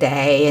work every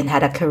day and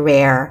had a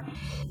career,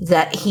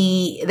 that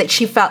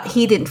she felt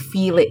he didn't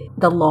feel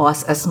the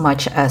loss as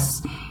much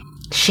as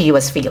she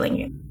was feeling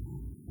it.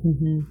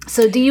 Mm-hmm.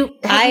 So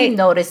have you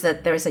noticed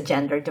that there's a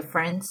gender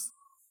difference?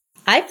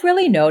 I've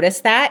really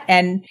noticed that.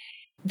 And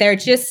they're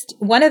just,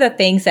 one of the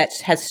things that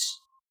has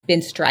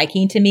been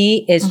striking to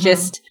me is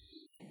just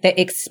the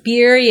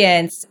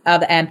experience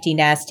of empty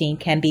nesting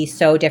can be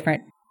so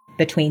different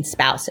between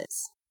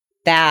spouses,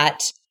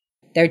 that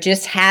they're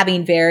just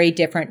having very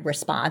different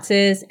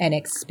responses and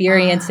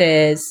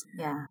experiences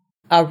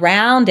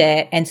around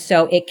it. And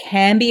so it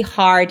can be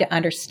hard to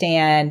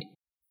understand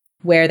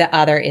where the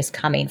other is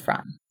coming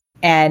from.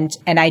 And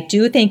I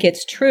do think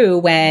it's true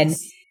when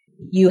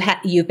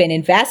you've been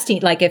investing,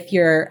 like if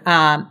you're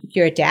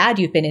a dad,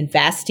 you've been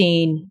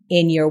investing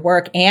in your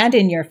work and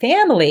in your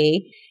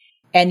family,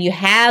 and you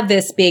have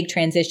this big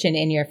transition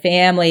in your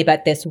family,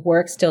 but this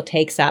work still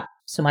takes up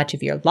so much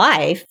of your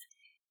life.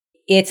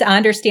 It's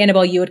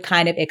understandable you would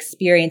kind of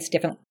experience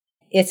different,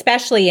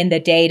 especially in the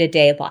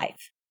day-to-day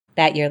life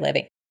that you're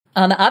living.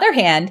 On the other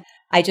hand,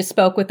 I just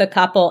spoke with a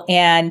couple,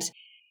 and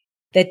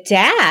the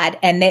dad,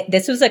 and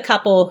this was a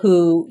couple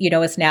who,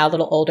 is now a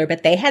little older,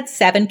 but they had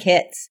 7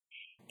 kids.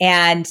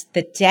 And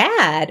the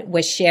dad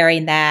was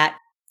sharing that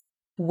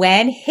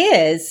when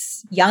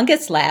his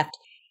youngest left,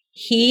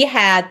 he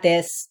had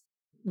this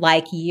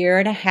 1.5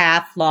 year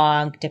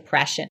long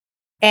depression.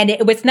 And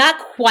it was not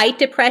quite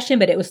depression,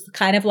 but it was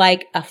kind of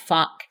like a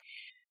funk.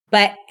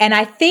 And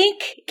I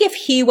think if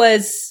he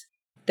was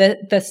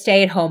the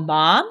stay-at-home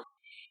mom,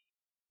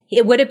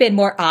 it would have been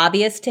more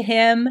obvious to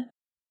him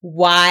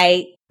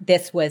why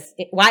he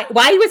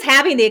was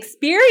having the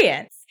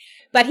experience.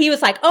 But he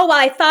was like, oh, well,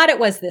 I thought it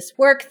was this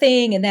work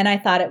thing. And then I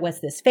thought it was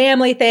this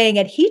family thing.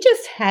 And he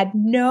just had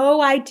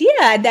no idea.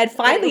 And then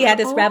finally had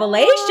this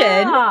revelation.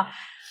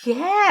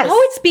 Yes.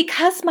 Oh, it's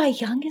because my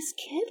youngest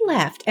kid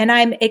left. And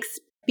I'm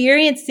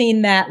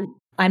experiencing that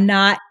I'm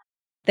not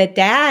the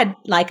dad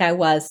like I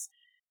was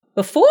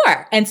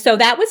before. And so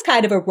that was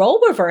kind of a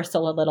role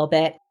reversal a little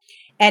bit.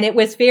 And it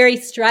was very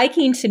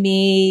striking to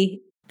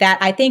me that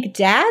I think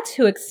dads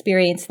who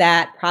experience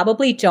that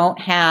probably don't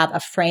have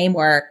a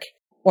framework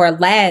or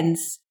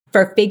lens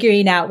for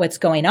figuring out what's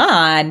going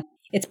on.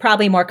 It's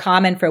probably more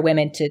common for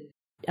women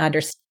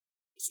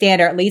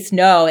understand or at least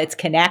know it's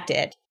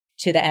connected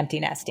to the empty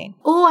nesting.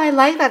 Oh, I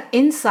like that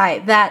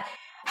insight that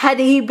had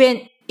he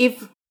been,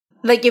 if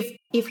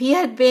he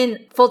had been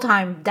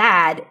full-time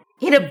dad,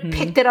 he'd have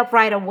picked it up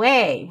right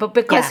away. But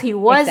because he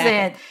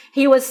wasn't,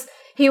 he was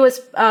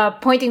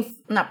not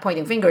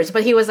pointing fingers,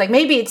 but he was like,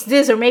 maybe it's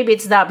this or maybe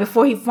it's that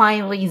before he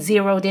finally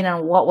zeroed in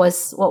on what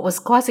was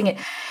causing it.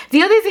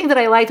 The other thing that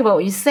I liked about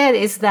what you said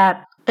is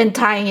that, and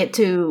tying it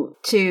to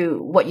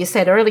what you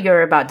said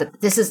earlier about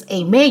that this is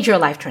a major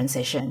life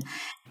transition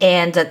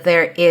and that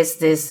there is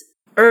this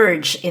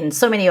urge in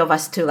so many of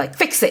us to like,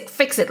 fix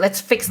it.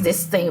 Let's fix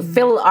this thing,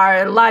 fill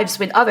our lives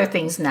with other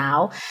things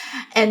now.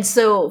 And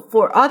so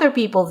for other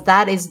people,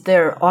 that is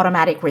their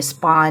automatic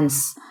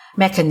response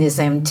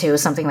mechanism to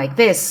something like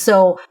this.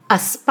 So a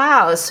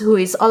spouse who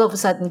is all of a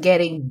sudden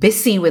getting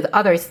busy with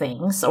other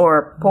things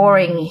or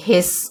pouring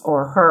his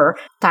or her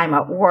time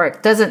at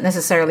work doesn't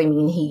necessarily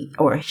mean he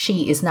or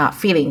she is not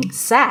feeling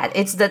sad.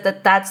 It's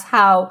that's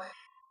how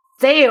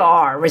they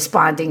are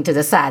responding to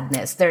the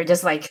sadness. They're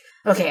just like,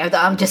 okay,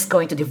 I'm just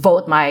going to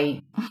devote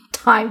my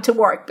time to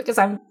work because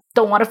I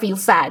don't want to feel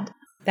sad.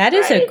 That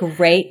is a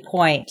great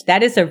point.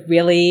 That is a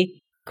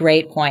really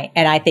great point.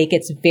 And I think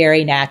it's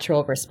very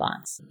natural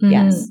response.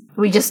 Yes.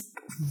 We just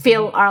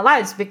fill our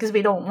lives because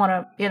we don't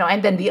want to,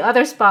 and then the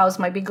other spouse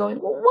might be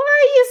going, well,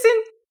 why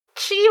isn't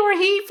she or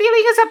he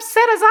feeling as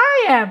upset as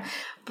I am?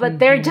 But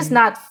they're just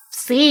not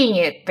seeing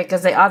it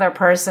because the other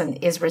person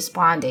is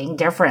responding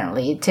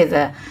differently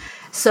to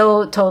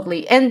so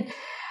totally. And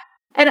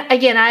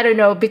again, I don't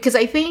know, because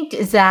I think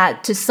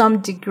that to some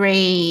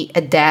degree,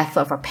 a death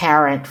of a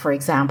parent, for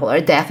example, or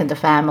a death in the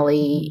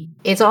family,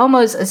 it's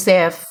almost as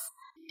if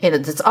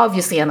it's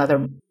obviously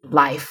another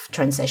life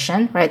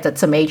transition, right?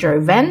 That's a major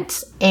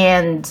event.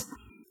 And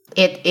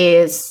it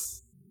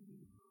is,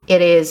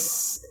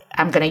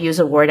 I'm going to use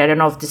a word, I don't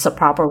know if this is a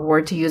proper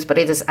word to use, but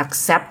it is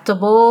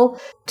acceptable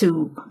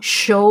to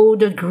show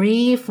the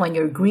grief when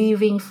you're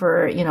grieving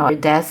for, the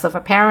death of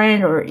a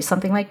parent or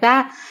something like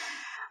that.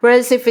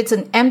 Whereas if it's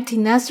an empty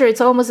nester,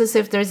 it's almost as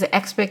if there's an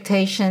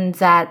expectation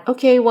that,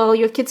 okay, well,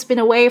 your kid's been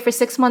away for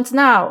 6 months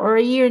now or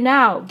a year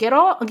now. Get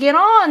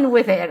on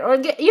with it. Or,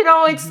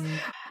 it's,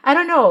 I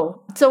don't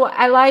know. So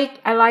I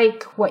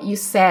like what you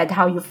said,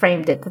 how you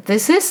framed it, that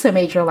this is a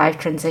major life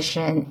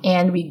transition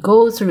and we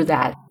go through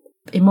that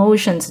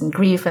emotions and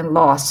grief and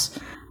loss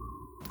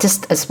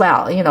just as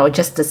well,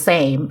 just the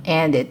same.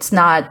 And it's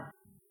not,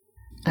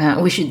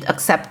 we should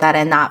accept that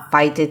and not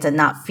fight it and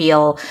not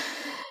feel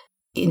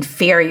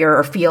inferior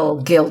or feel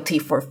guilty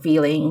for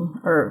feeling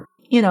or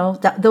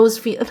those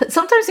feel.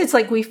 Sometimes it's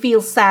like we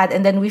feel sad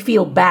and then we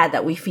feel bad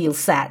that we feel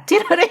sad. Do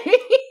you know what I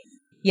mean?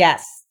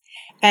 Yes.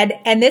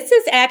 And this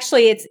is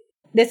actually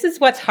this is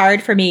what's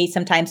hard for me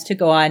sometimes to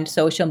go on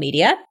social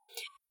media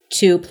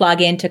to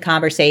plug into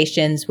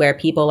conversations where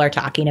people are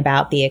talking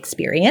about the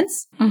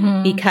experience,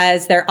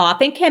 because there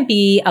often can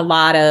be a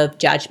lot of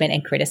judgment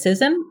and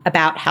criticism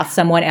about how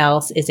someone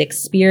else is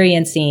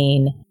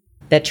experiencing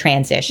the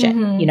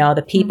transition.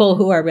 The people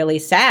who are really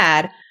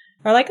sad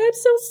are like, I'm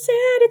so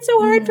sad. It's so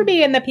hard for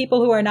me. And the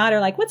people who are not are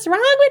like, what's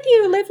wrong with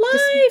you? Live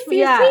life,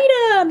 feel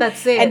freedom.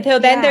 That's it. And so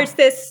then there's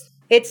this,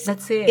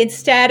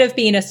 instead of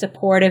being a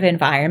supportive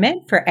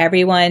environment for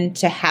everyone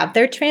to have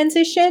their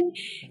transition,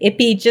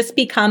 just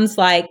becomes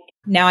like,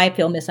 now I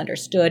feel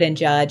misunderstood and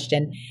judged.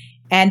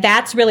 And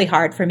that's really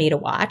hard for me to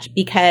watch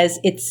because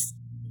it's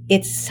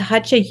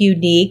such a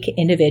unique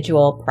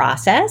individual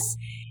process.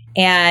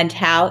 And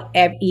how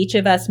each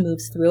of us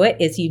moves through it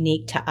is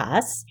unique to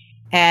us.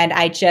 And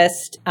I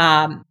just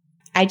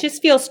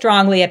feel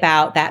strongly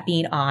about that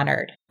being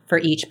honored for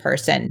each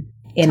person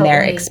in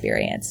their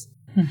experience.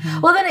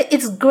 Well, then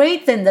it's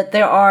great then that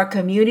there are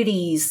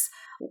communities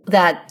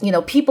that,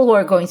 people who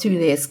are going through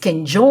this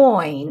can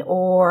join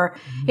or,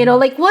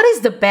 like what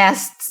is the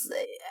best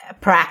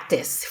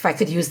practice, if I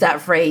could use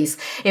that phrase,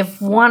 if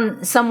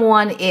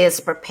someone is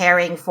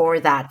preparing for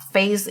that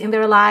phase in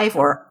their life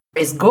or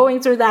is going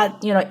through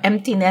that,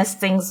 empty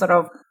nesting sort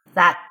of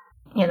that,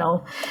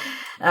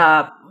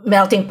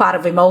 melting pot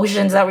of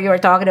emotions that we were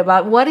talking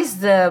about. What is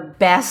the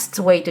best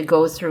way to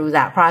go through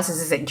that process?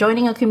 Is it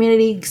joining a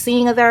community,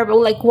 seeing a therapist?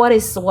 Like,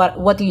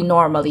 what do you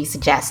normally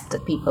suggest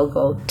that people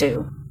go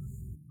do?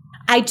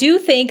 I do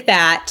think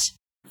that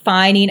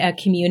finding a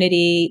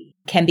community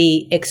can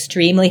be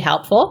extremely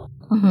helpful.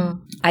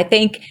 I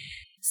think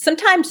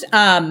sometimes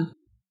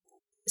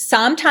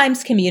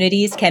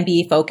communities can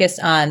be focused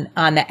on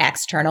the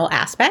external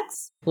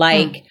aspects,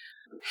 like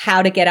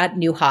how to get a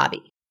new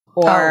hobby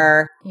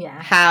or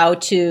how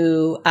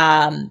to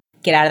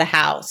get out of the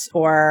house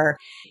or,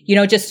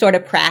 just sort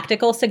of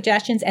practical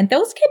suggestions. And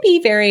those can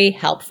be very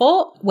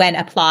helpful when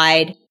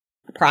applied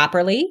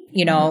properly,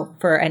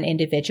 for an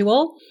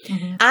individual.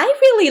 I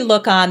really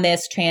look on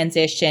this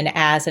transition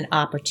as an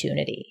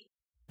opportunity.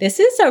 This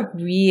is a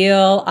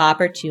real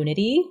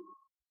opportunity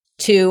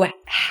to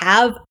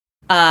have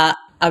a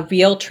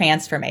real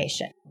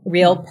transformation,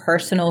 real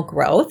personal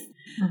growth,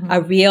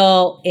 a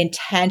real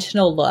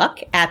intentional look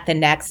at the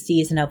next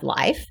season of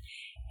life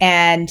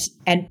and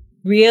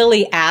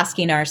really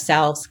asking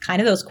ourselves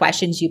kind of those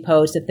questions you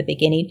posed at the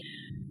beginning.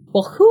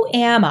 Well, who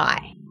am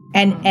I?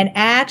 And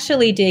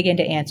actually dig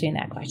into answering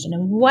that question.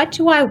 And what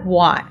do I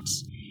want?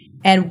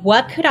 And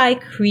what could I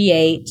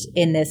create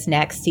in this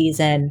next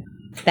season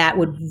that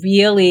would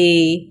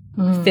really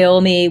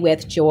fill me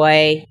with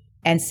joy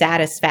and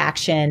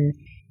satisfaction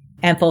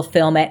and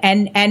fulfillment?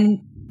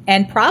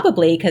 And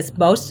probably, because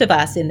most of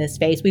us in this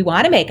space, we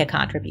want to make a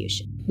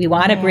contribution. We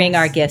want to bring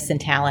our gifts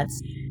and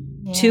talents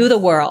to the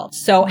world.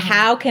 So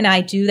how can I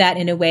do that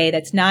in a way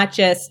that's not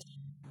just,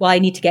 well, I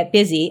need to get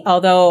busy,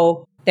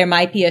 although there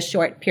might be a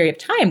short period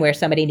of time where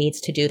somebody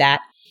needs to do that,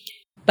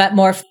 but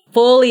more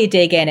fully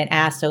dig in and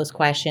ask those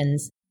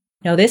questions.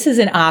 No, this is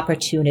an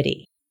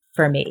opportunity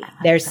for me.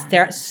 There's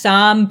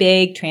some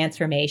big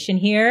transformation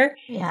here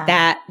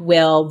that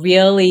will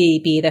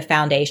really be the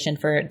foundation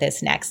for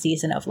this next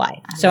season of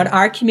life. So in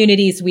our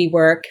communities, we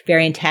work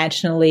very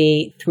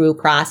intentionally through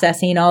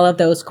processing all of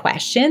those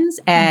questions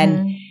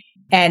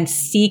and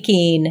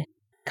seeking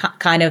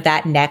kind of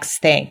that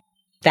next thing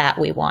that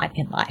we want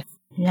in life.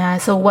 Yeah.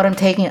 So what I'm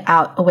taking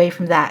away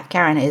from that,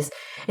 Karen, is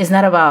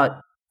not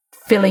about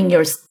filling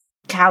your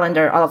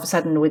calendar all of a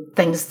sudden with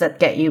things that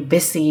get you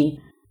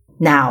busy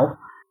now,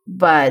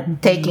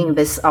 but taking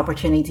this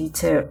opportunity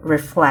to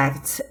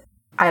reflect.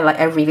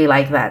 I really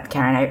like that,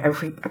 Karen. I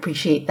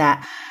appreciate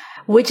that.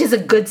 Which is a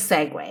good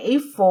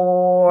segue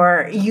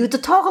for you to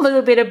talk a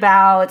little bit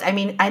about, I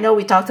mean, I know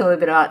we talked a little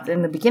bit about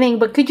in the beginning,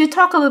 but could you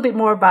talk a little bit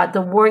more about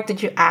the work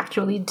that you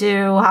actually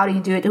do? How do you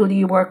do it? Who do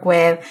you work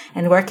with?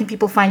 And where can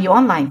people find you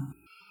online?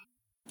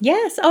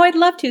 Yes. Oh, I'd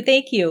love to.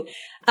 Thank you.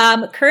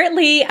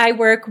 Currently, I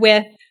work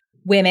with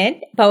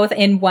women, both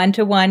in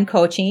one-to-one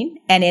coaching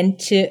and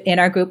in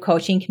our group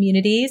coaching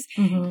communities.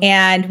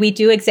 And we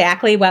do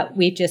exactly what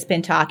we've just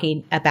been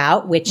talking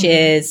about, which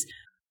is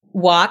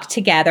walk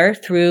together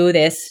through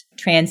this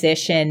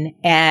transition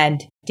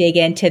and dig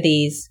into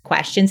these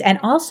questions. And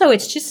also,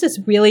 it's just this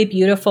really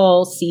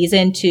beautiful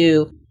season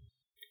to,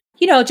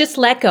 just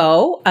let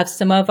go of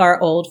some of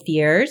our old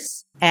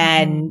fears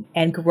and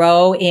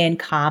grow in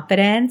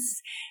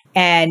confidence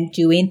and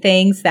doing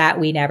things that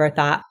we never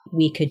thought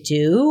we could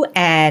do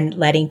and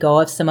letting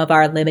go of some of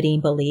our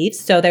limiting beliefs.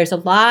 So there's a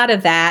lot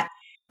of that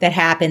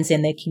happens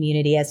in the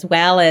community, as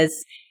well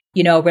as,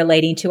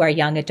 relating to our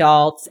young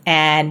adults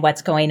and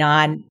what's going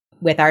on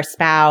with our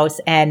spouse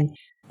and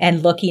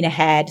looking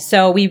ahead.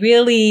 So we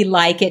really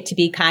like it to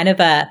be kind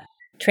of a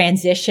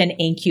transition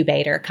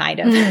incubator kind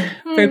of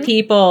for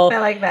people I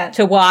like that.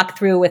 To walk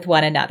through with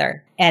one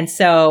another. And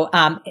so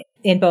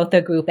in both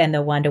the group and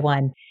the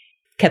one-to-one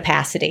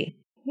capacity.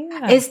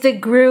 Yeah. Is the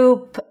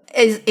group,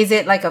 is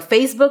it like a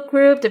Facebook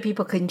group that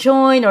people can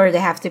join, or they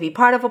have to be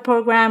part of a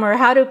program, or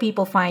how do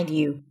people find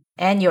you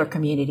and your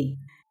community?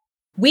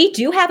 We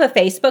do have a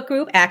Facebook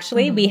group,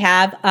 actually. We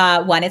have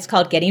one, it's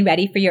called Getting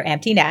Ready for Your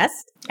Empty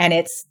Nest, and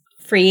it's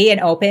free and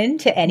open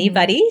to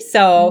anybody.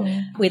 So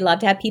we'd love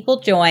to have people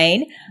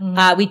join.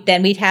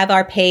 We'd have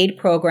our paid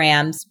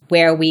programs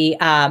where we,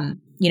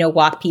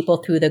 walk people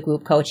through the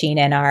group coaching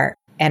and our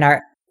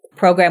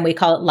program. We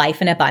call it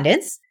Life in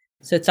Abundance.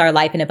 So it's our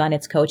Life in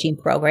Abundance coaching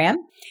program.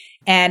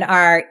 And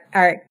our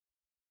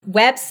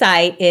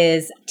website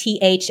is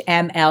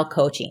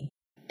thmlcoaching.com.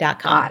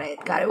 Got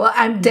it. Well,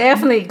 I'm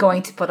definitely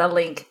going to put a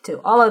link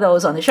to all of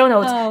those on the show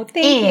notes. Oh,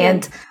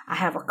 thank you. I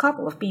have a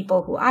couple of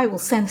people who I will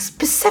send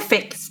special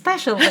links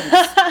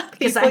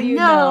because I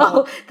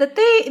know that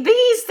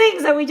these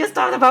things that we just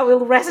talked about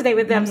will resonate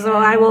with them. Yes. So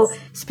I will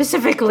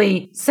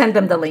specifically send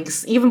them the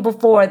links even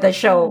before the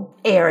show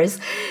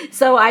airs.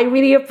 So I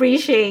really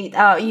appreciate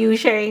you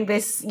sharing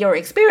your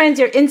experience,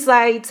 your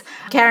insights,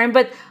 Karen.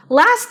 But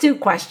last two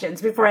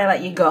questions before I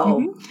let you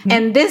go.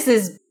 And this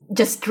is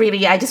just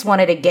really, I just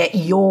wanted to get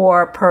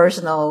your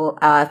personal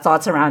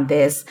thoughts around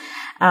this.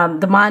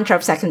 The mantra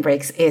of Second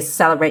Breaks is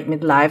celebrate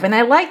midlife. And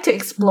I like to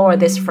explore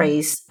this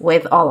phrase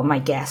with all of my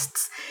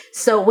guests.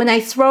 So when I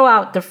throw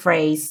out the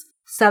phrase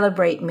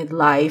celebrate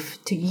midlife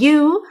to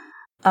you,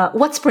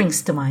 what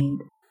springs to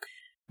mind?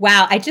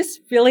 Wow. I just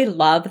really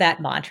love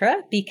that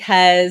mantra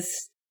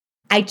because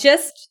I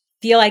just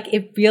feel like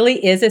it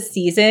really is a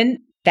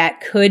season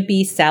that could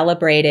be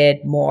celebrated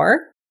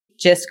more.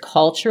 Just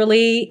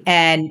culturally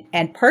and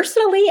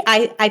personally,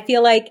 I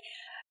feel like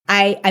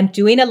I'm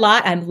doing a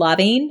lot. I'm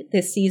loving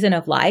this season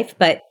of life,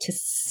 but to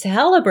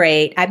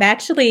celebrate,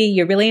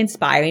 you're really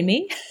inspiring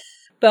me,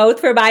 both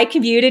for my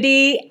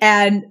community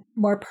and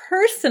more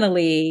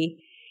personally.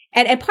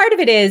 And part of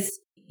it is,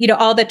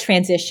 all the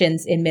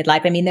transitions in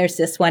midlife. I mean, there's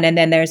this one, and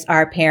then there's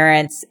our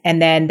parents,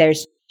 and then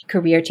there's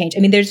career change.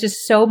 I mean, there's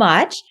just so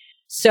much.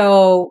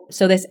 So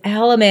this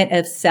element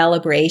of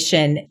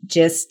celebration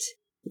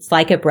it's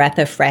like a breath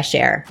of fresh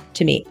air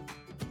to me.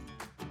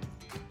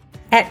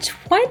 At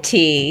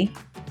 20,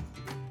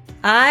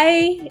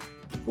 I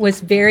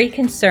was very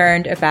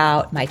concerned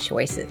about my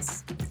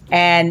choices,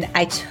 and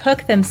I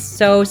took them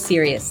so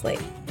seriously.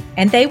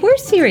 And they were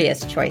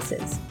serious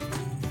choices.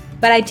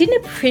 But I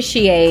didn't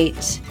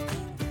appreciate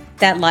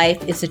that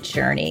life is a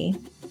journey,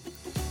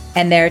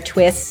 and there are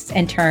twists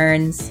and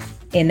turns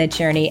in the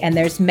journey. And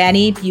there's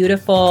many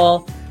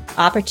beautiful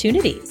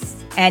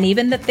opportunities. And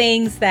even the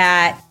things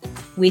that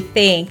we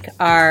think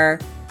are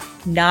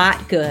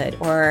not good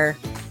or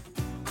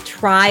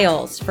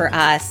trials for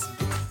us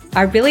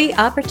are really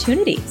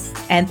opportunities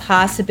and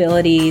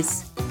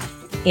possibilities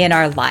in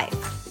our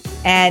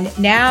life. And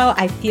now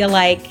I feel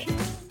like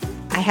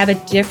I have a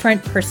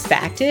different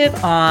perspective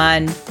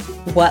on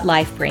what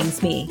life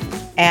brings me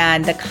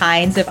and the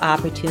kinds of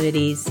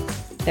opportunities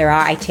there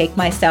are. I take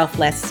myself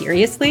less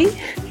seriously.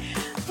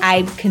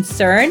 I'm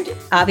concerned,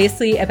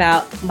 obviously,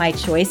 about my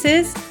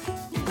choices.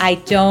 I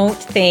don't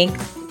think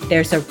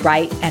there's a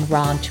right and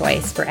wrong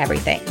choice for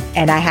everything,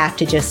 and I have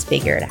to just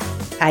figure it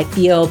out. I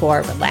feel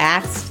more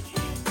relaxed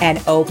and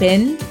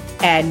open,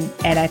 and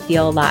I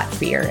feel a lot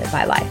freer in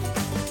my life.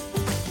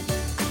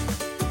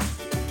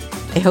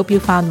 I hope you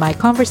found my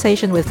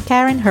conversation with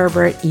Karen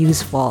Herbert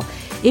useful.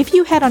 If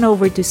you head on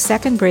over to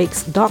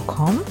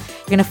secondbreaks.com,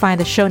 you're going to find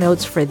the show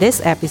notes for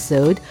this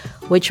episode,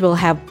 which will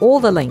have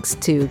all the links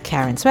to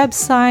Karen's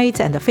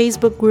website and the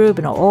Facebook group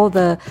and all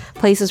the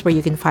places where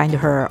you can find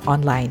her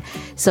online.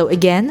 So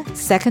again,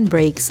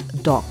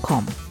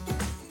 secondbreaks.com.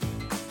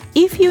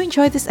 If you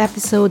enjoyed this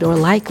episode or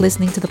like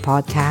listening to the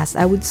podcast,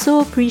 I would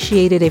so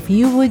appreciate it if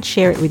you would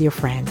share it with your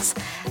friends.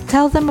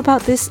 Tell them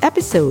about this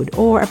episode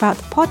or about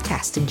the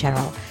podcast in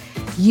general.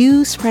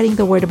 You spreading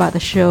the word about the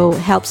show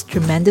helps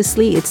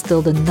tremendously. It's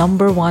still the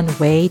number one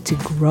way to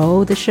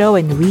grow the show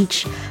and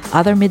reach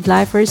other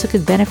midlifers who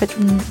could benefit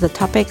from the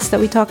topics that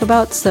we talk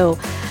about. So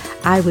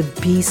I would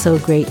be so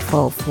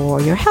grateful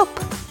for your help.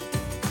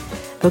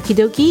 Okie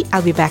dokie,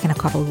 I'll be back in a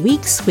couple of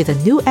weeks with a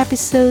new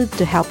episode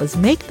to help us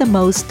make the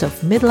most of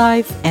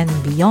midlife and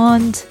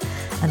beyond.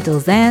 Until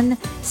then,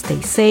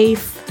 stay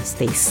safe,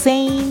 stay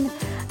sane,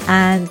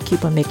 and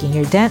keep on making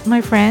your dent,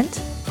 my friend.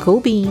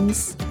 Cool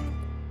beans.